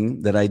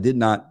feeling that I did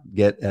not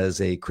get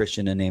as a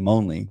Christian in name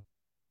only,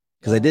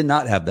 because I did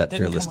not have that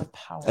fearlessness.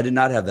 I did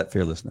not have that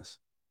fearlessness.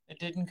 It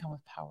didn't come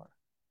with power.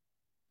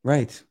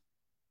 Right.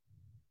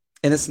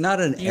 And it's not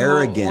an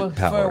arrogant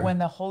power. For when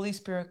the Holy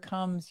Spirit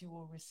comes, you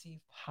will receive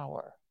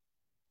power.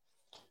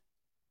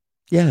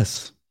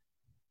 Yes.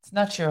 It's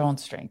not your own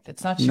strength.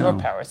 It's not your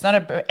power. It's not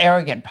an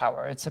arrogant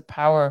power. It's a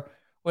power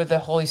where the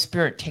Holy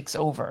Spirit takes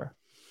over,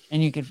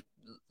 and you could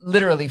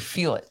literally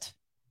feel it.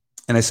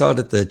 And I saw it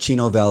at the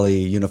Chino Valley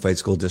Unified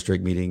School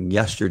District meeting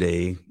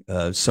yesterday.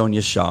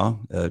 Sonia Shaw,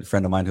 a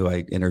friend of mine who I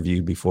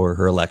interviewed before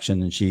her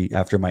election, and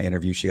after my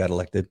interview, she got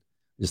elected.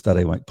 Just thought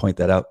I might point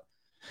that out.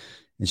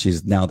 And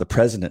she's now the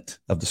president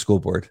of the school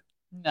board.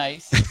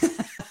 Nice.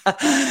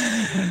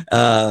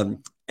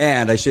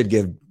 And I should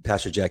give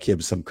Pastor Jack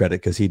Hibbs some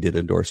credit, because he did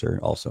endorse her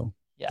also.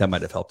 Yes. That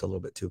might have helped a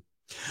little bit too.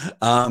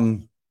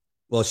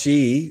 Well,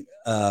 she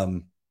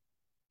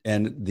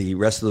and the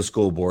rest of the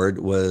school board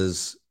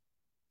was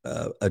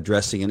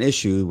addressing an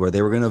issue where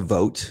they were going to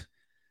vote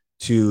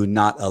to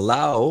not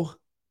allow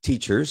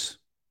teachers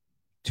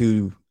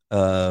to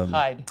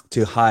hide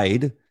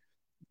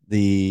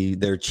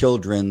their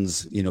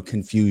children's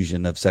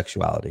confusion of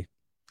sexuality.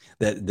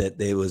 That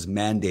it was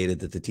mandated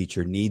that the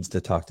teacher needs to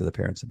talk to the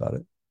parents about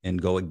it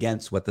and go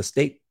against what the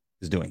state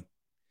is doing.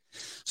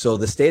 So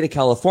the state of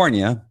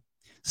California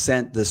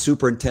sent the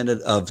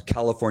superintendent of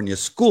California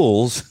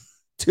schools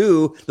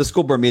to the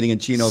school board meeting in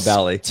Chino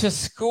Valley.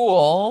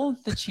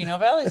 The Chino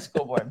Valley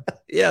School Board.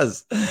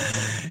 Yes.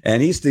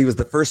 And he was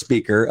the first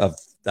speaker of,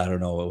 I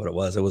don't know what it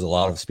was. It was a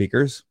lot of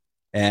speakers.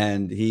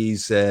 And he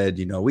said,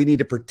 we need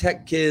to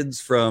protect kids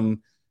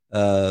from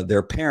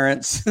their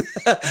parents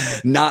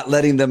not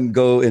letting them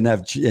go and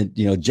have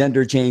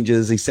gender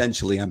changes.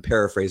 Essentially, I'm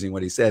paraphrasing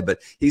what he said,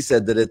 but he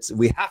said that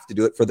we have to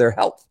do it for their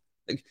health.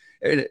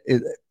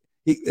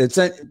 It's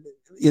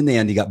in the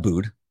end he got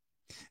booed,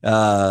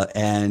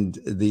 and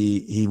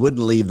he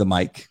wouldn't leave the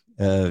mic.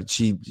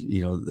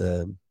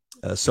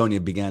 Sonia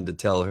began to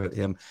tell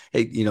him,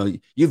 hey,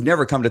 you've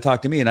never come to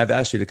talk to me, and I've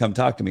asked you to come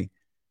talk to me.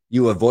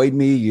 You avoid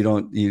me.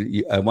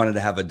 I wanted to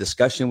have a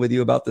discussion with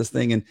you about this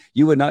thing, and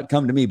you would not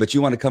come to me, but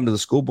you want to come to the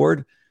school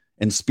board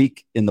and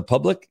speak in the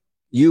public.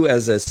 You,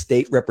 as a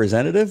state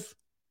representative,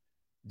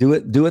 do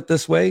it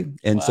this way.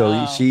 And wow.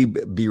 So she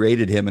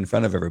berated him in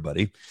front of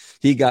everybody.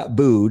 He got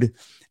booed,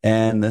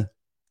 and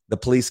the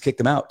police kicked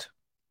him out.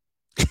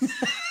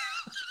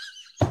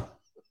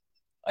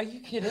 Are you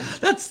kidding?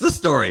 That's the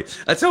story.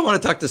 That's why I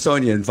want to talk to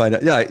Sonia and find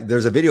out. Yeah,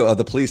 there's a video of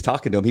the police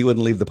talking to him. He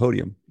wouldn't leave the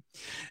podium.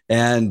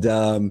 And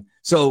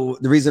so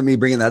the reason me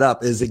bringing that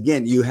up is,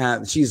 again,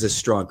 she's a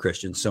strong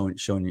Christian.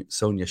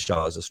 Sonia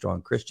Shaw is a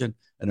strong Christian,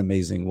 an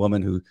amazing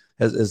woman who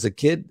has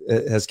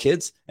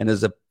kids, and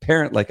as a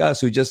parent like us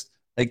who just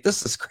like,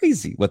 this is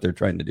crazy what they're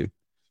trying to do.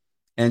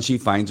 And she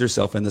finds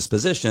herself in this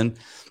position,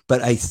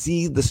 but I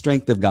see the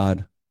strength of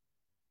God.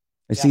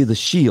 I see the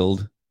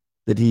shield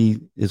that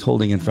he is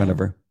holding in front of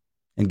her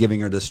and giving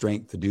her the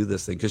strength to do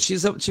this thing. Because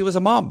she was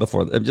a mom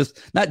before.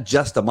 Not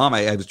just a mom.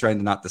 I was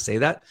trying not to say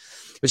that,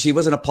 but she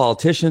wasn't a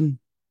politician.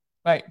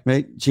 Right.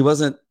 She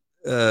wasn't,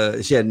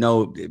 she had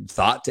no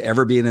thought to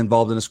ever being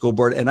involved in a school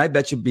board. And I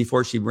bet you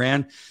before she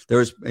ran, there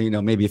was,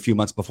 maybe a few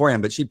months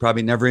beforehand, but she'd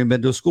probably never even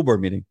been to a school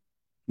board meeting,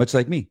 much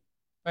like me.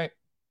 Right.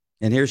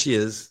 And here she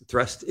is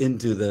thrust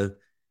into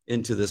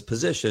this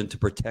position to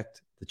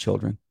protect the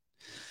children.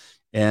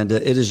 And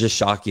it is just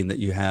shocking that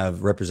you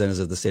have representatives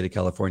of the state of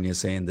California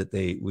saying that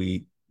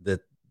that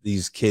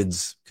these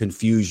kids'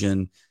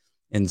 confusion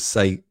and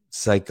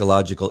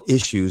psychological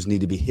issues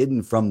need to be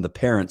hidden from the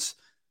parents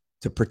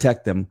to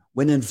protect them.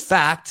 When in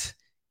fact,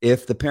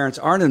 if the parents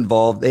aren't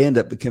involved, they end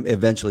up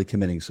eventually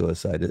committing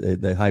suicide.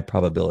 The high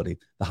probability,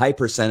 the high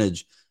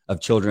percentage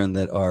of children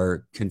that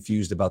are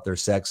confused about their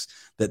sex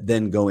that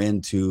then go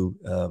into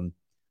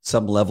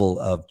some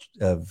level of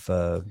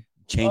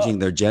changing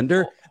their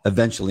gender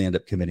eventually end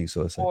up committing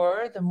suicide.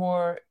 Or the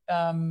more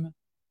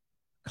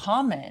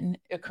common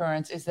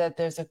occurrence is that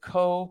there's a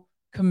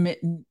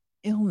co-committant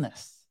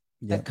illness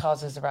that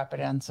causes a rapid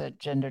onset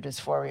gender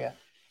dysphoria.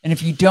 And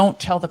if you don't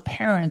tell the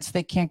parents,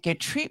 they can't get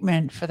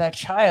treatment for that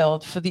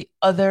child for the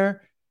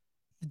other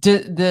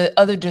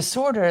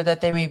disorder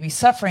that they may be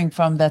suffering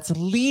from that's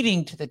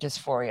leading to the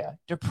dysphoria: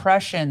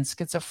 depression,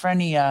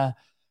 schizophrenia,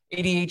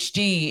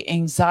 ADHD,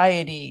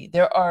 anxiety.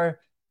 There are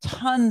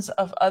tons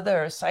of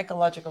other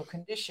psychological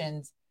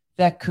conditions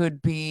that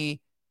could be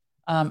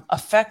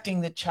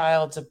affecting the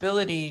child's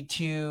ability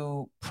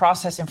to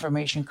process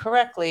information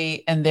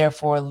correctly and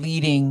therefore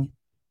leading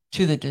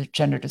to the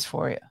gender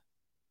dysphoria.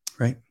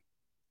 Right.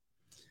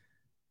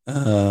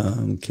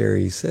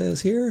 Carrie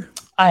says here,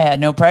 I had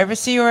no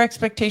privacy or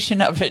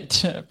expectation of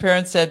it.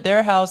 Parents said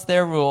their house,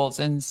 their rules,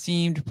 and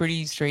seemed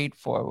pretty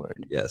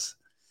straightforward. Yes.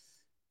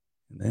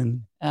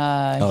 And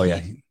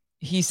then,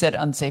 he said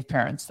unsafe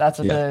parents. That's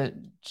what the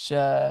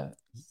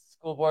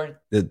school board,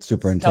 the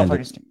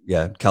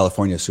superintendent,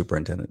 California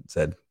superintendent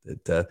said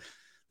that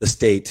the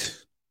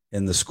state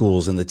and the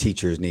schools and the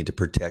teachers need to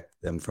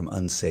protect them from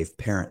unsafe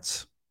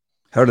parents.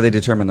 How do they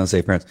determine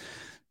unsafe parents?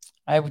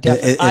 I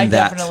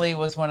definitely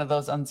was one of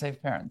those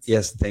unsafe parents.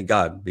 Yes, thank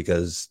God,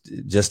 because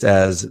just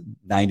as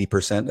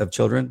 90% of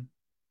children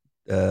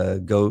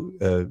grow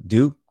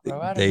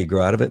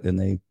out of it, and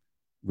they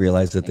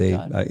realize that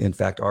in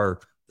fact, are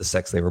the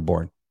sex they were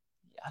born.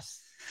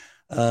 Yes.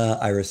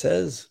 Ira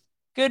says,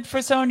 good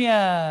for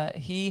Sonia.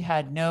 He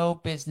had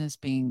no business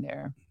being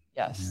there.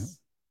 Yes. Yeah.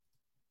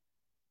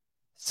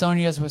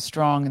 Sonia's was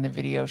strong in the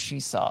video she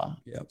saw.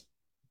 Yep.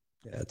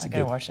 Yeah, I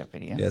gotta watch that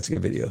video. Yeah, it's a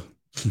good video.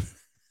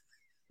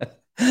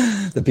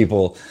 The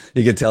people,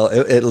 you could tell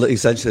it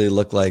essentially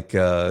looked like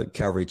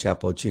Calvary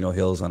Chapel, Chino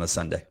Hills on a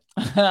Sunday.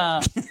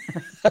 Nice.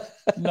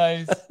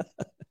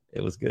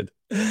 It was good.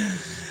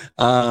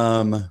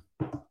 Anything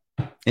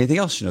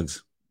else,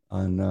 Schnugs,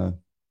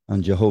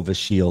 on Jehovah's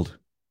Shield?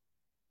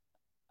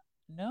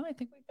 No, I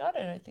think we got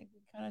it. I think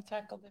we kind of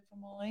tackled it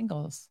from all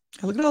angles.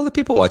 Look at all the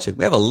people watching.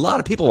 We have a lot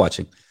of people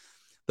watching.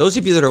 Those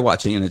of you that are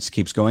watching, and it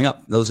keeps going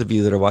up, those of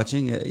you that are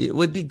watching, it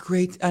would be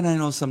great. And I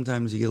know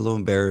sometimes you get a little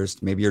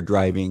embarrassed. Maybe you're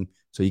driving,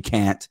 so you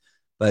can't.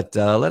 But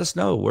let us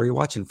know where you're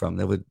watching from.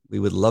 We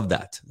would love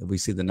that. If we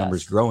see the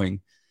numbers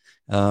growing,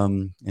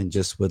 and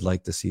just would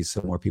like to see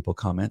some more people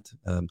comment.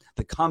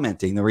 The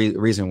commenting, the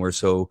reason we're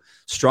so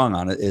strong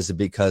on it is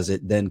because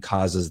it then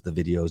causes the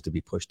videos to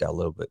be pushed out a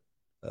little bit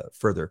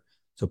further,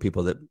 so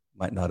people that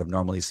might not have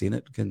normally seen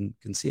it can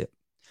see it.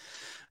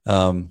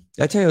 Did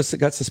I tell you it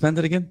got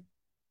suspended again?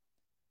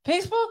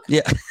 Facebook?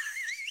 Yeah.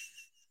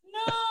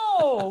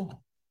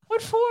 No.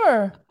 What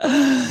for?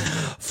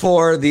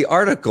 for the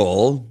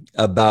article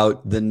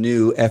about the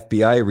new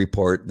FBI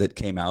report that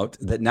came out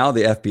that now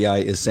the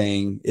FBI is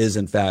saying is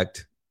in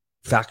fact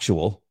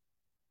factual.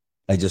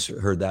 I just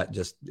heard that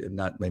just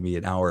not maybe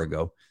an hour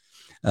ago.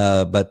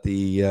 But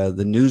the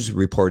news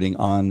reporting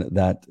on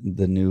that,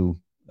 the new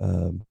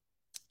the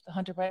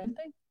Hunter Biden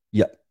thing?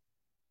 Yeah.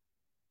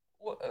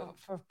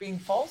 For being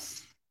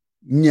false?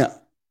 Yeah.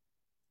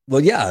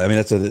 Well, yeah. I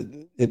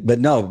mean, but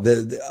no,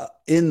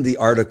 in the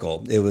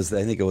article, I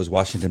think it was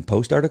Washington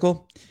Post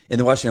article. In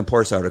the Washington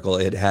Post article,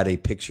 it had a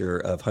picture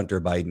of Hunter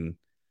Biden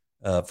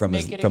from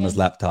his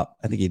laptop.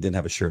 I think he didn't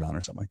have a shirt on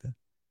or something like that.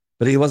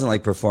 But he wasn't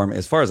like performing,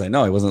 as far as I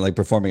know, he wasn't like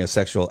performing a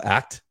sexual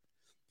act.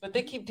 But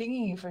they keep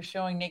dinging you for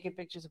showing naked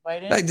pictures of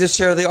Biden. I just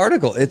share the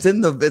article. It's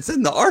in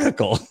the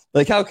article.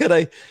 Like, how could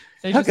I?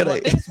 They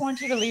just want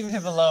you to leave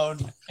him alone,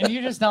 and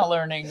you're just not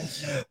learning.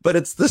 But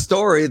it's the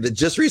story that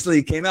just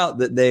recently came out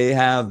that they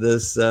have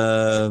this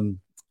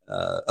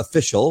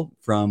official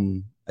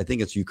from, I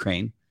think it's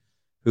Ukraine,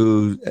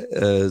 who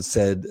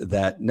said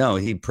that no,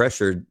 he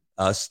pressured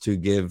us to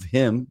give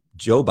him,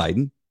 Joe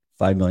Biden,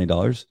 $5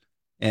 million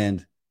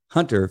and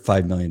Hunter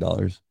 $5 million,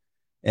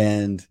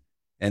 and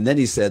then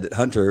he said that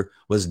Hunter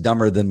was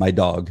dumber than my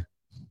dog.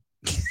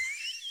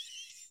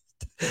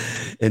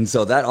 And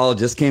so that all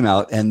just came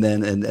out, and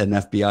then an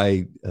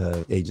FBI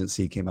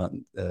agency came out,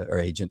 or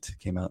agent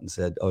came out and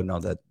said, "Oh no,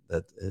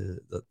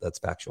 that's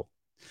factual."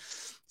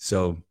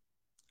 So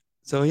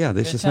yeah,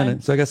 they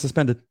suspended. So I got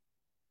suspended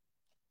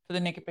for the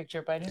naked picture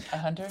of Biden, a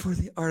Hunter, for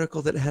the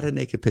article that had a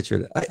naked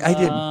picture. I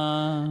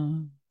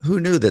didn't. Who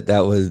knew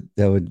that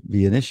would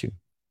be an issue?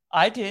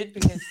 I did,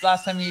 because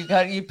last time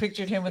you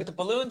pictured him with the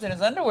balloons in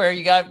his underwear,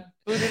 you got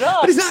booted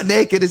off. But he's not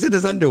naked; he's in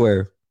his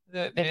underwear.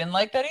 They didn't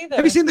like that either.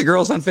 Have you seen the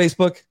girls on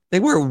Facebook? They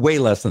wear way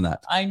less than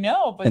that. I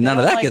know, but none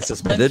of that gets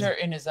suspended.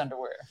 In his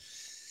underwear.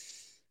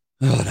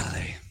 Oh,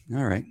 no,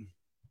 all right.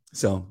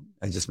 So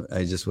I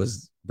just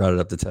was brought it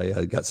up to tell you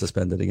I got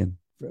suspended again,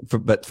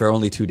 but for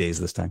only 2 days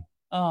this time.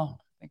 Oh,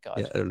 thank God.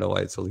 Yeah, I don't know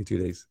why it's only 2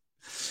 days.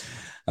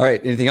 All right.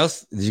 Anything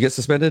else? Did you get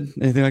suspended?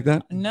 Anything like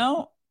that?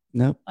 No.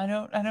 No. I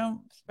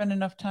don't spend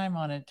enough time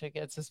on it to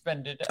get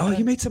suspended. Oh,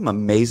 you made some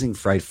amazing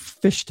fried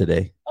fish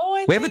today.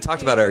 Oh, we haven't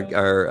talked about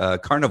our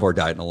carnivore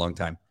diet in a long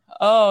time.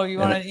 Oh, you're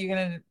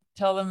gonna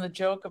tell them the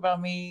joke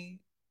about me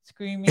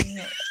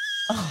screaming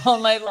all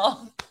night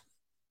long?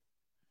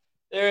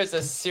 There is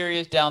a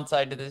serious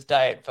downside to this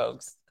diet,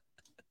 folks.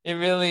 It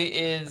really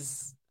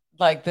is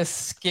like the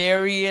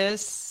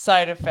scariest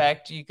side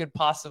effect you could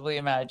possibly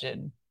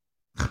imagine.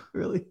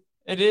 Really?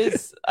 It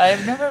is. I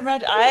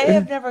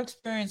have never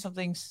experienced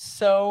something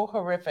so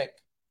horrific.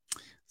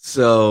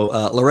 So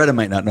Loretta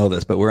might not know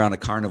this, but we're on a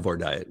carnivore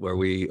diet where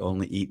we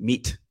only eat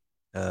meat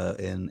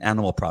and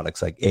animal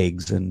products like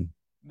eggs and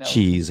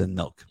cheese and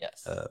milk.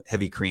 Yes.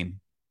 Heavy cream.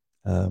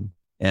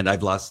 And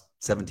I've lost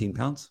 17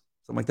 pounds,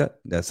 something like that.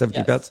 Yeah,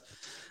 17 pounds.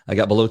 I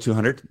got below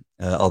 200,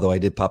 although I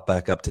did pop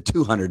back up to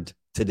 200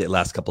 today,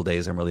 last couple of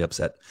days. I'm really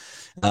upset.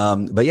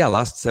 But yeah,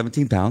 lost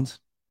 17 pounds.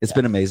 It's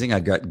been amazing.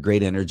 I got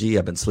great energy.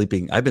 I've been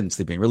sleeping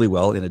really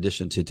well in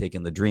addition to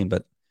taking the dream,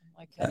 but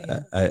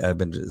I've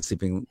been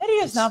sleeping. Hetty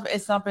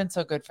it's not been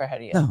so good for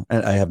Hetty. No,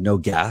 and I have no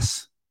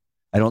gas.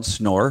 I don't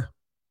snore.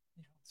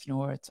 You don't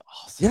snore. It's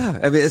awesome. Yeah.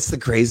 I mean, it's the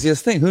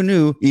craziest thing. Who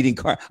knew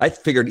I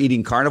figured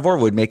eating carnivore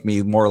would make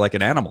me more like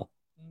an animal.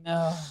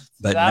 No,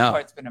 but that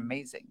part's been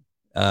amazing.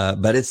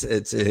 But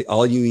it's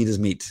all you eat is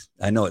meat.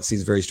 I know it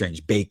seems very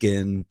strange.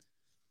 Bacon,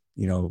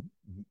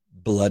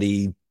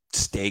 bloody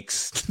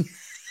steaks.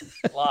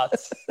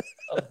 Lots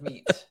of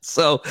meat.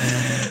 So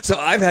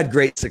I've had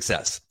great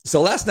success.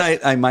 So last night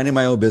I'm minding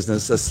my own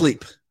business,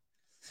 asleep,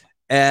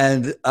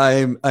 and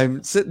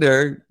I'm sitting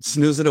there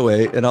snoozing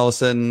away, and all of a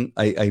sudden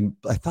I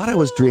thought I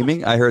was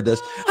dreaming. I heard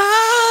this.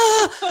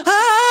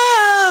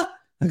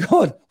 I'm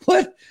going,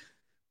 what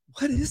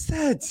is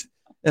that?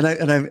 And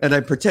I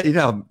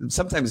pretend.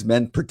 Sometimes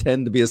men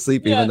pretend to be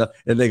asleep, even though,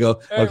 and they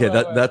go, okay,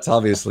 that's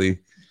obviously.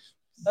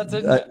 That's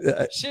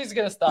it. She's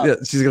gonna stop. Yeah,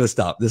 she's gonna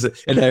stop. This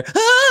and there.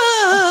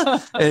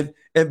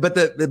 But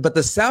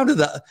the sound of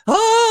the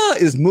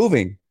is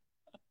moving.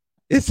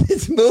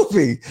 It's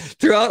moving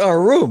throughout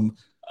our room.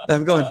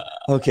 I'm going,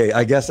 okay,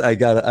 I guess I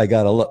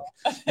gotta look.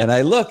 And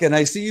I look and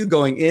I see you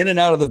going in and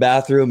out of the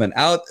bathroom and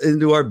out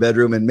into our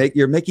bedroom and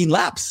you're making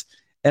laps.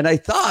 And I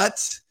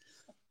thought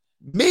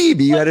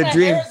maybe you had a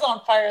dream. Hair's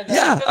on fire there.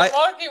 Yeah, I'm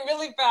walking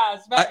really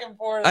fast back and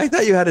forth. I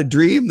thought you had a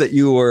dream that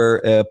you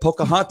were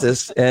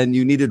Pocahontas and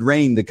you needed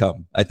rain to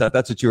come. I thought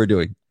that's what you were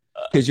doing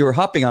because you were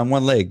hopping on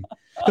one leg.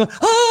 Going,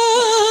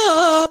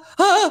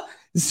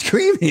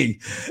 screaming,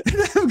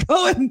 and I'm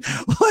going,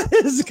 what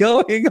is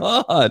going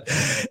on?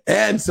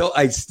 And so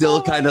I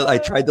still I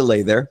tried to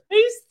lay there.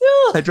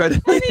 I tried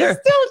to lay there. He's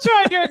still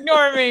trying to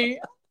ignore me.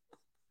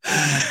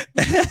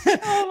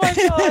 Oh my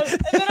God.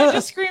 And then I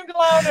just screamed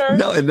louder.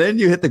 No, and then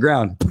you hit the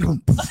ground.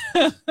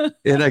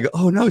 And I go,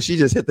 oh no, she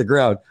just hit the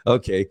ground.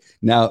 Okay,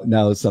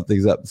 now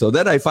something's up. So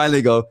then I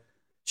finally go,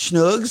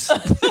 Schnugs.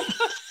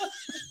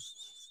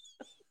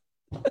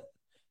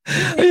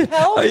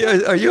 help?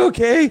 Are you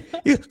okay?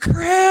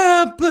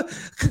 Cramp.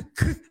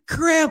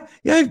 Cramp.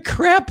 Yeah,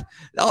 cramp.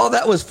 Oh,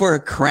 that was for a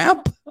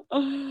cramp?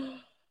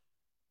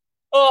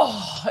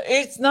 Oh,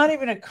 it's not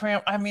even a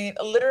cramp. I mean,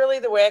 literally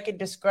the way I could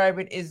describe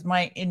it is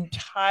my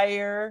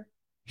entire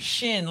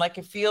shin, like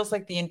it feels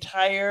like the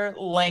entire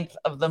length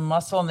of the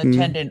muscle and the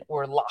tendon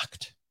were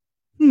locked.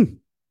 And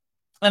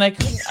I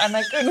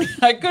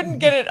couldn't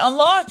get it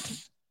unlocked.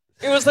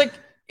 It was like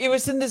it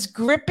was in this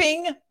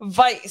gripping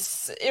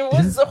vice. It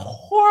was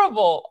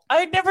horrible.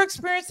 I'd never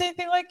experienced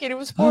anything like it. It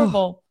was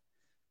horrible.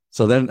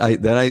 So then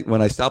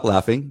when I stopped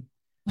laughing,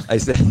 I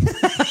said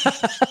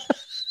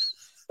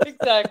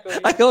exactly.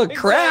 I go,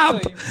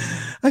 crap. Exactly.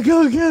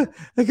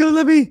 I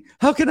go,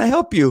 how can I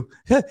help you?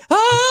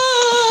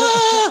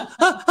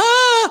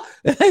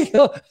 I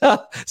go,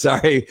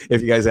 sorry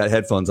if you guys got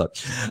headphones up.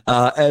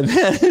 And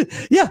then,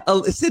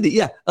 Cindy,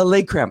 a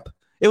leg cramp.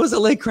 It was a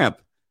leg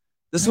cramp.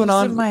 This went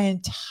on. My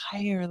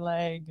entire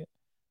leg.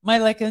 My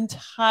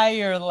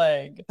entire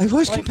leg. I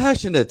was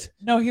compassionate.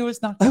 No, he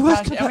was not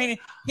compassionate. I mean,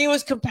 he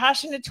was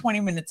compassionate 20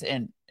 minutes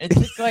in. It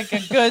took like a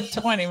good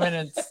 20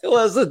 minutes. It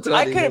wasn't 20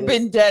 I could have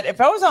been dead.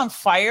 If I was on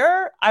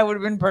fire, I would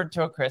have been burnt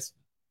to a crisp.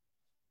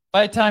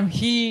 By the time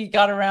he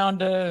got around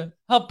to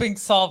helping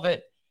solve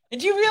it.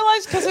 Did you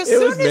realize? Because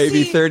it was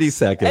maybe 30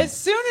 seconds. As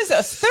soon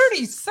as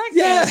 30 seconds.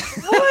 Yeah.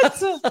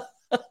 What?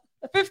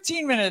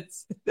 15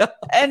 minutes.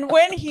 And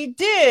when he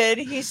did,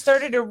 he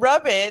started to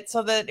rub it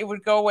so that it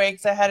would go away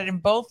because I had it in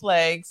both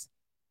legs.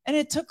 And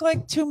it took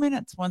like 2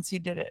 minutes once he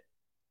did it.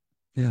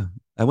 Yeah.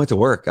 I went to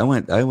work.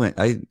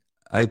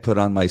 I put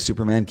on my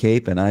Superman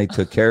cape and I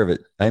took care of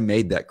it. I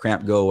made that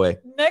cramp go away.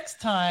 Next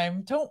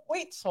time, don't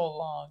wait so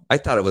long. I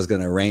thought it was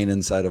going to rain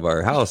inside of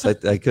our house. I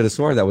could have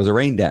sworn that was a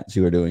rain dance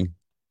you were doing.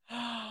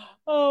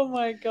 Oh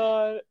my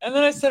God. And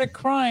then I started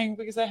crying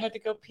because I had to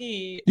go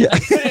pee. Yeah. I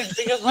couldn't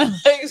because my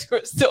legs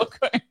were still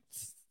cramped.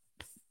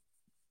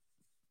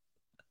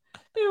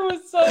 It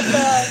was so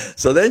bad.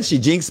 So then she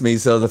jinxed me.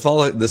 So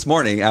this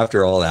morning,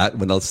 after all that,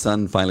 when the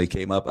sun finally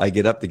came up, I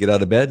get up to get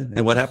out of bed.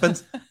 And what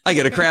happens? I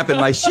get a cramp in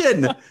my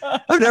shin.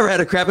 I've never had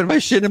a cramp in my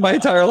shin in my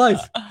entire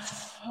life.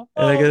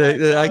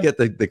 And I get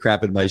the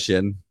cramp in my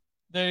shin.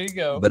 There you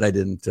go. But I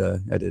didn't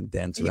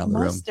dance around the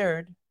room.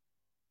 Mustard.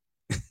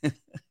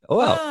 Oh,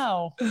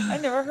 wow. I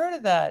never heard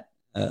of that.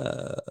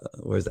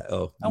 Where's that?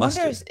 Oh, I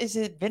wonder, is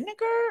it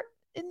vinegar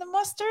in the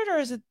mustard or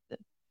is it?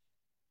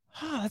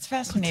 Oh, that's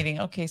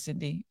fascinating. Okay,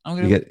 Cindy, I'm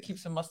going to keep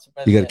some mustard.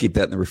 You got to keep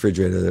that in the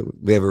refrigerator.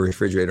 We have a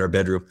refrigerator in our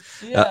bedroom.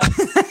 Yeah.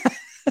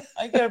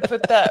 I got to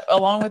put that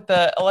along with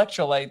the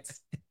electrolytes.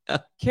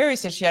 Carrie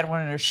said she had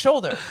one in her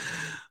shoulder.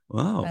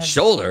 Wow.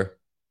 Shoulder?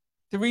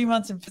 3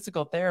 months in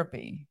physical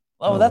therapy.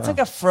 Oh, that's like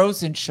a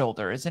frozen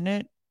shoulder, isn't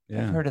it?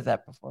 Yeah. I've heard of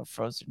that before.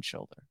 Frozen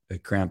shoulder. A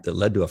cramp that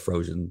led to a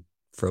frozen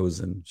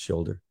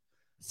shoulder.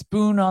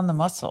 Spoon on the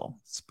muscle.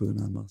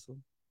 Spoon on muscle.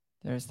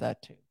 There's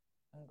that too.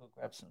 I'm going to go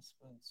grab some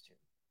spoons too.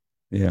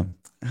 Yeah.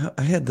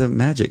 I had the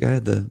magic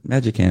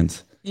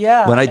hands.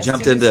 Yeah. When I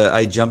jumped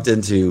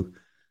into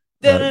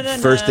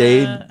first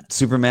aid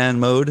Superman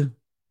mode.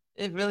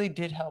 It really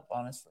did help,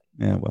 honestly.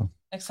 Yeah, well.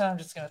 Next time I'm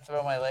just going to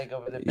throw my leg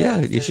over the bed. Yeah,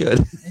 you should.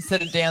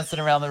 Instead of dancing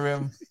around the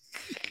room.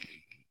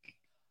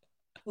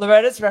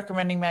 Loretta's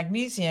recommending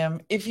magnesium.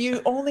 If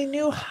you only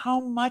knew how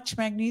much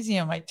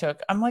magnesium I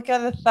took, I'm like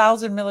at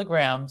 1,000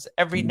 milligrams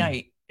every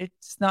night.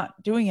 It's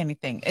not doing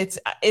anything. It's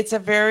a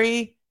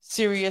very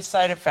serious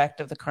side effect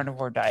of the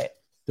carnivore diet.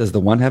 Does the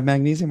one have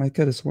magnesium? I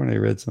could have sworn I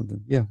read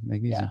something. Yeah,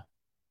 magnesium.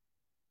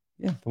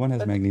 Yeah, the one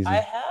has magnesium. I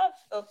have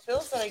the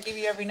pills that I give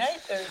you every night.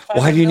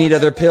 Why do you need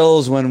other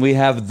pills when we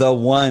have the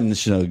one,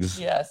 Snugs?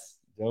 Yes.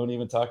 Don't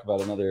even talk about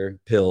another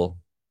pill.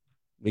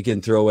 We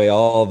can throw away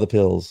all the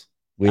pills.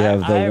 We have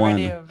the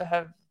one. I already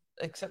have,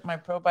 except my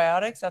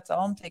probiotics. That's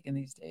all I'm taking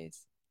these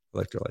days.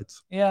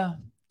 Electrolytes. Yeah.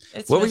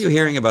 What were you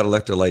hearing about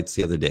electrolytes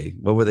the other day?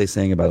 What were they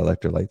saying about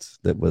electrolytes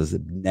that was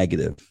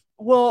negative?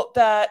 Well,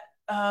 that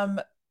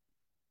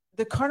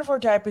the carnivore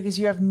diet, because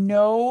you have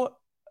no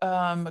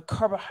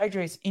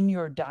carbohydrates in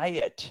your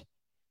diet,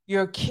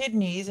 your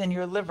kidneys and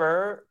your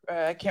liver,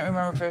 I can't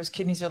remember if it was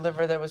kidneys or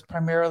liver that was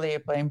primarily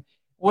at blame,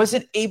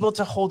 wasn't able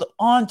to hold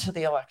on to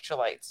the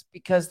electrolytes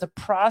because the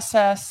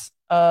process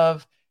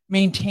of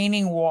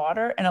maintaining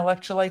water and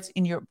electrolytes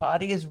in your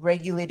body is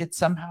regulated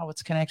somehow.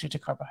 It's connected to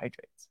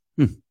carbohydrates.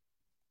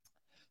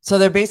 So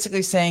they're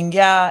basically saying,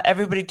 yeah,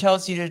 everybody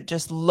tells you to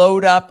just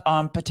load up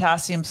on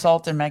potassium,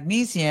 salt, and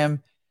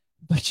magnesium,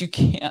 but you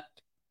can't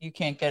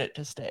get it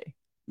to stay.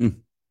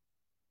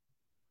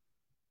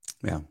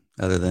 Yeah.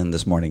 Other than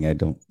this morning, I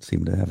don't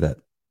seem to have that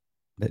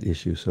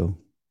issue. So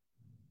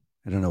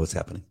I don't know what's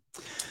happening.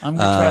 I'm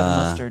going to try the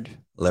mustard.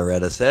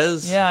 Loretta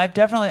says. Yeah,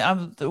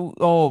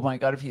 oh my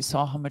God, if you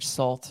saw how much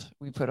salt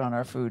we put on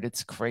our food,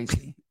 it's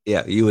crazy.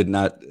 Yeah, you would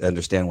not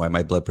understand why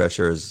my blood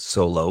pressure is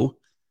so low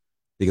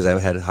because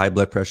I've had high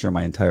blood pressure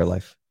my entire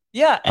life.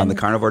 Yeah. On the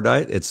carnivore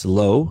diet, it's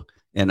low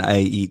and I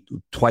eat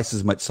twice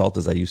as much salt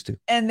as I used to.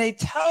 And they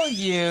tell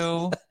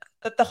you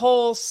that the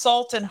whole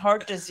salt and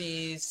heart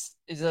disease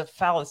is a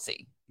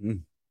fallacy.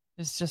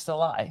 It's just a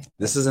lie.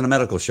 This isn't a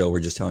medical show. We're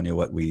just telling you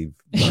what we've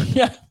learned.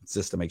 Yeah. It's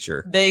just to make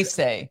sure. They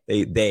say.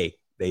 They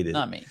did.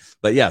 Not me.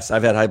 But yes,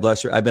 I've had high blood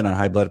pressure. I've been on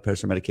high blood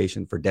pressure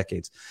medication for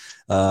decades.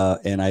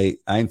 And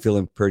I'm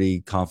feeling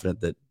pretty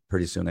confident that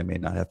pretty soon I may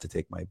not have to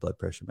take my blood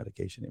pressure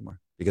medication anymore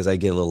because I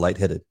get a little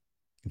lightheaded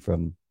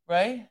from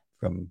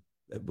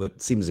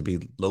what seems to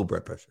be low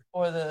blood pressure.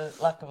 Or the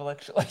lack of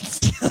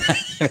electrolytes.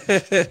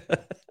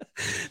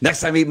 Next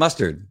time, eat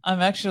mustard.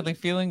 I'm actually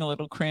feeling a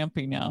little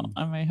crampy now.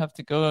 I may have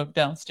to go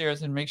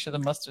downstairs and make sure the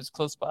mustard's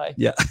close by.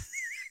 Yeah.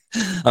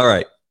 All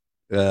right.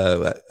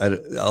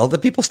 All the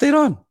people stayed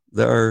on.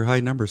 Our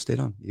high numbers stayed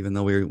on, even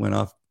though we went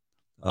off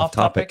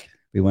topic.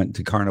 We went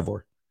to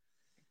carnivore.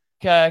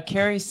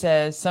 Carrie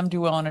says some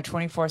do well on a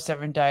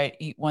 24/7 diet,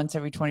 eat once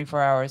every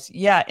 24 hours.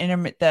 Yeah,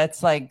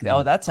 that's like,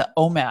 that's an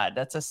OMAD.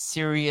 That's a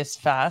serious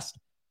fast.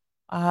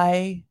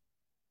 I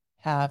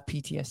have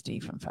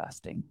PTSD from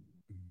fasting.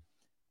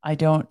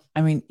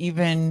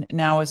 Even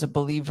now as a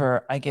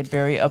believer, I get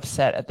very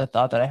upset at the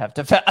thought that I have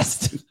to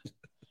fast.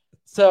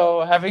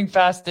 So having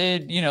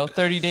fasted,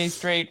 30 days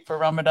straight for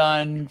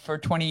Ramadan for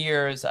 20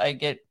 years, I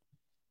get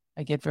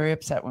very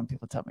upset when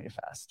people tell me to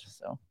fast.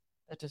 So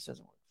that just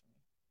doesn't work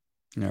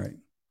for me. All right.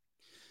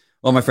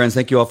 Well, my friends,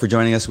 thank you all for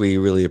joining us. We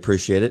really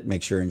appreciate it.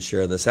 Make sure and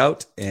share this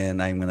out.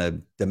 And I'm going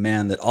to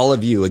demand that all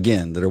of you,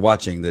 again, that are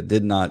watching, that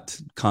did not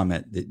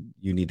comment, that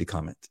you need to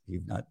comment.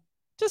 You've not.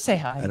 Just say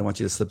hi. I don't want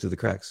you to slip through the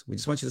cracks. We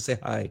just want you to say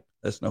hi.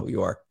 Let us know who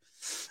you are.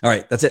 All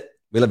right. That's it.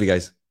 We love you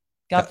guys.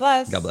 God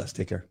bless. God bless.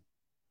 Take care.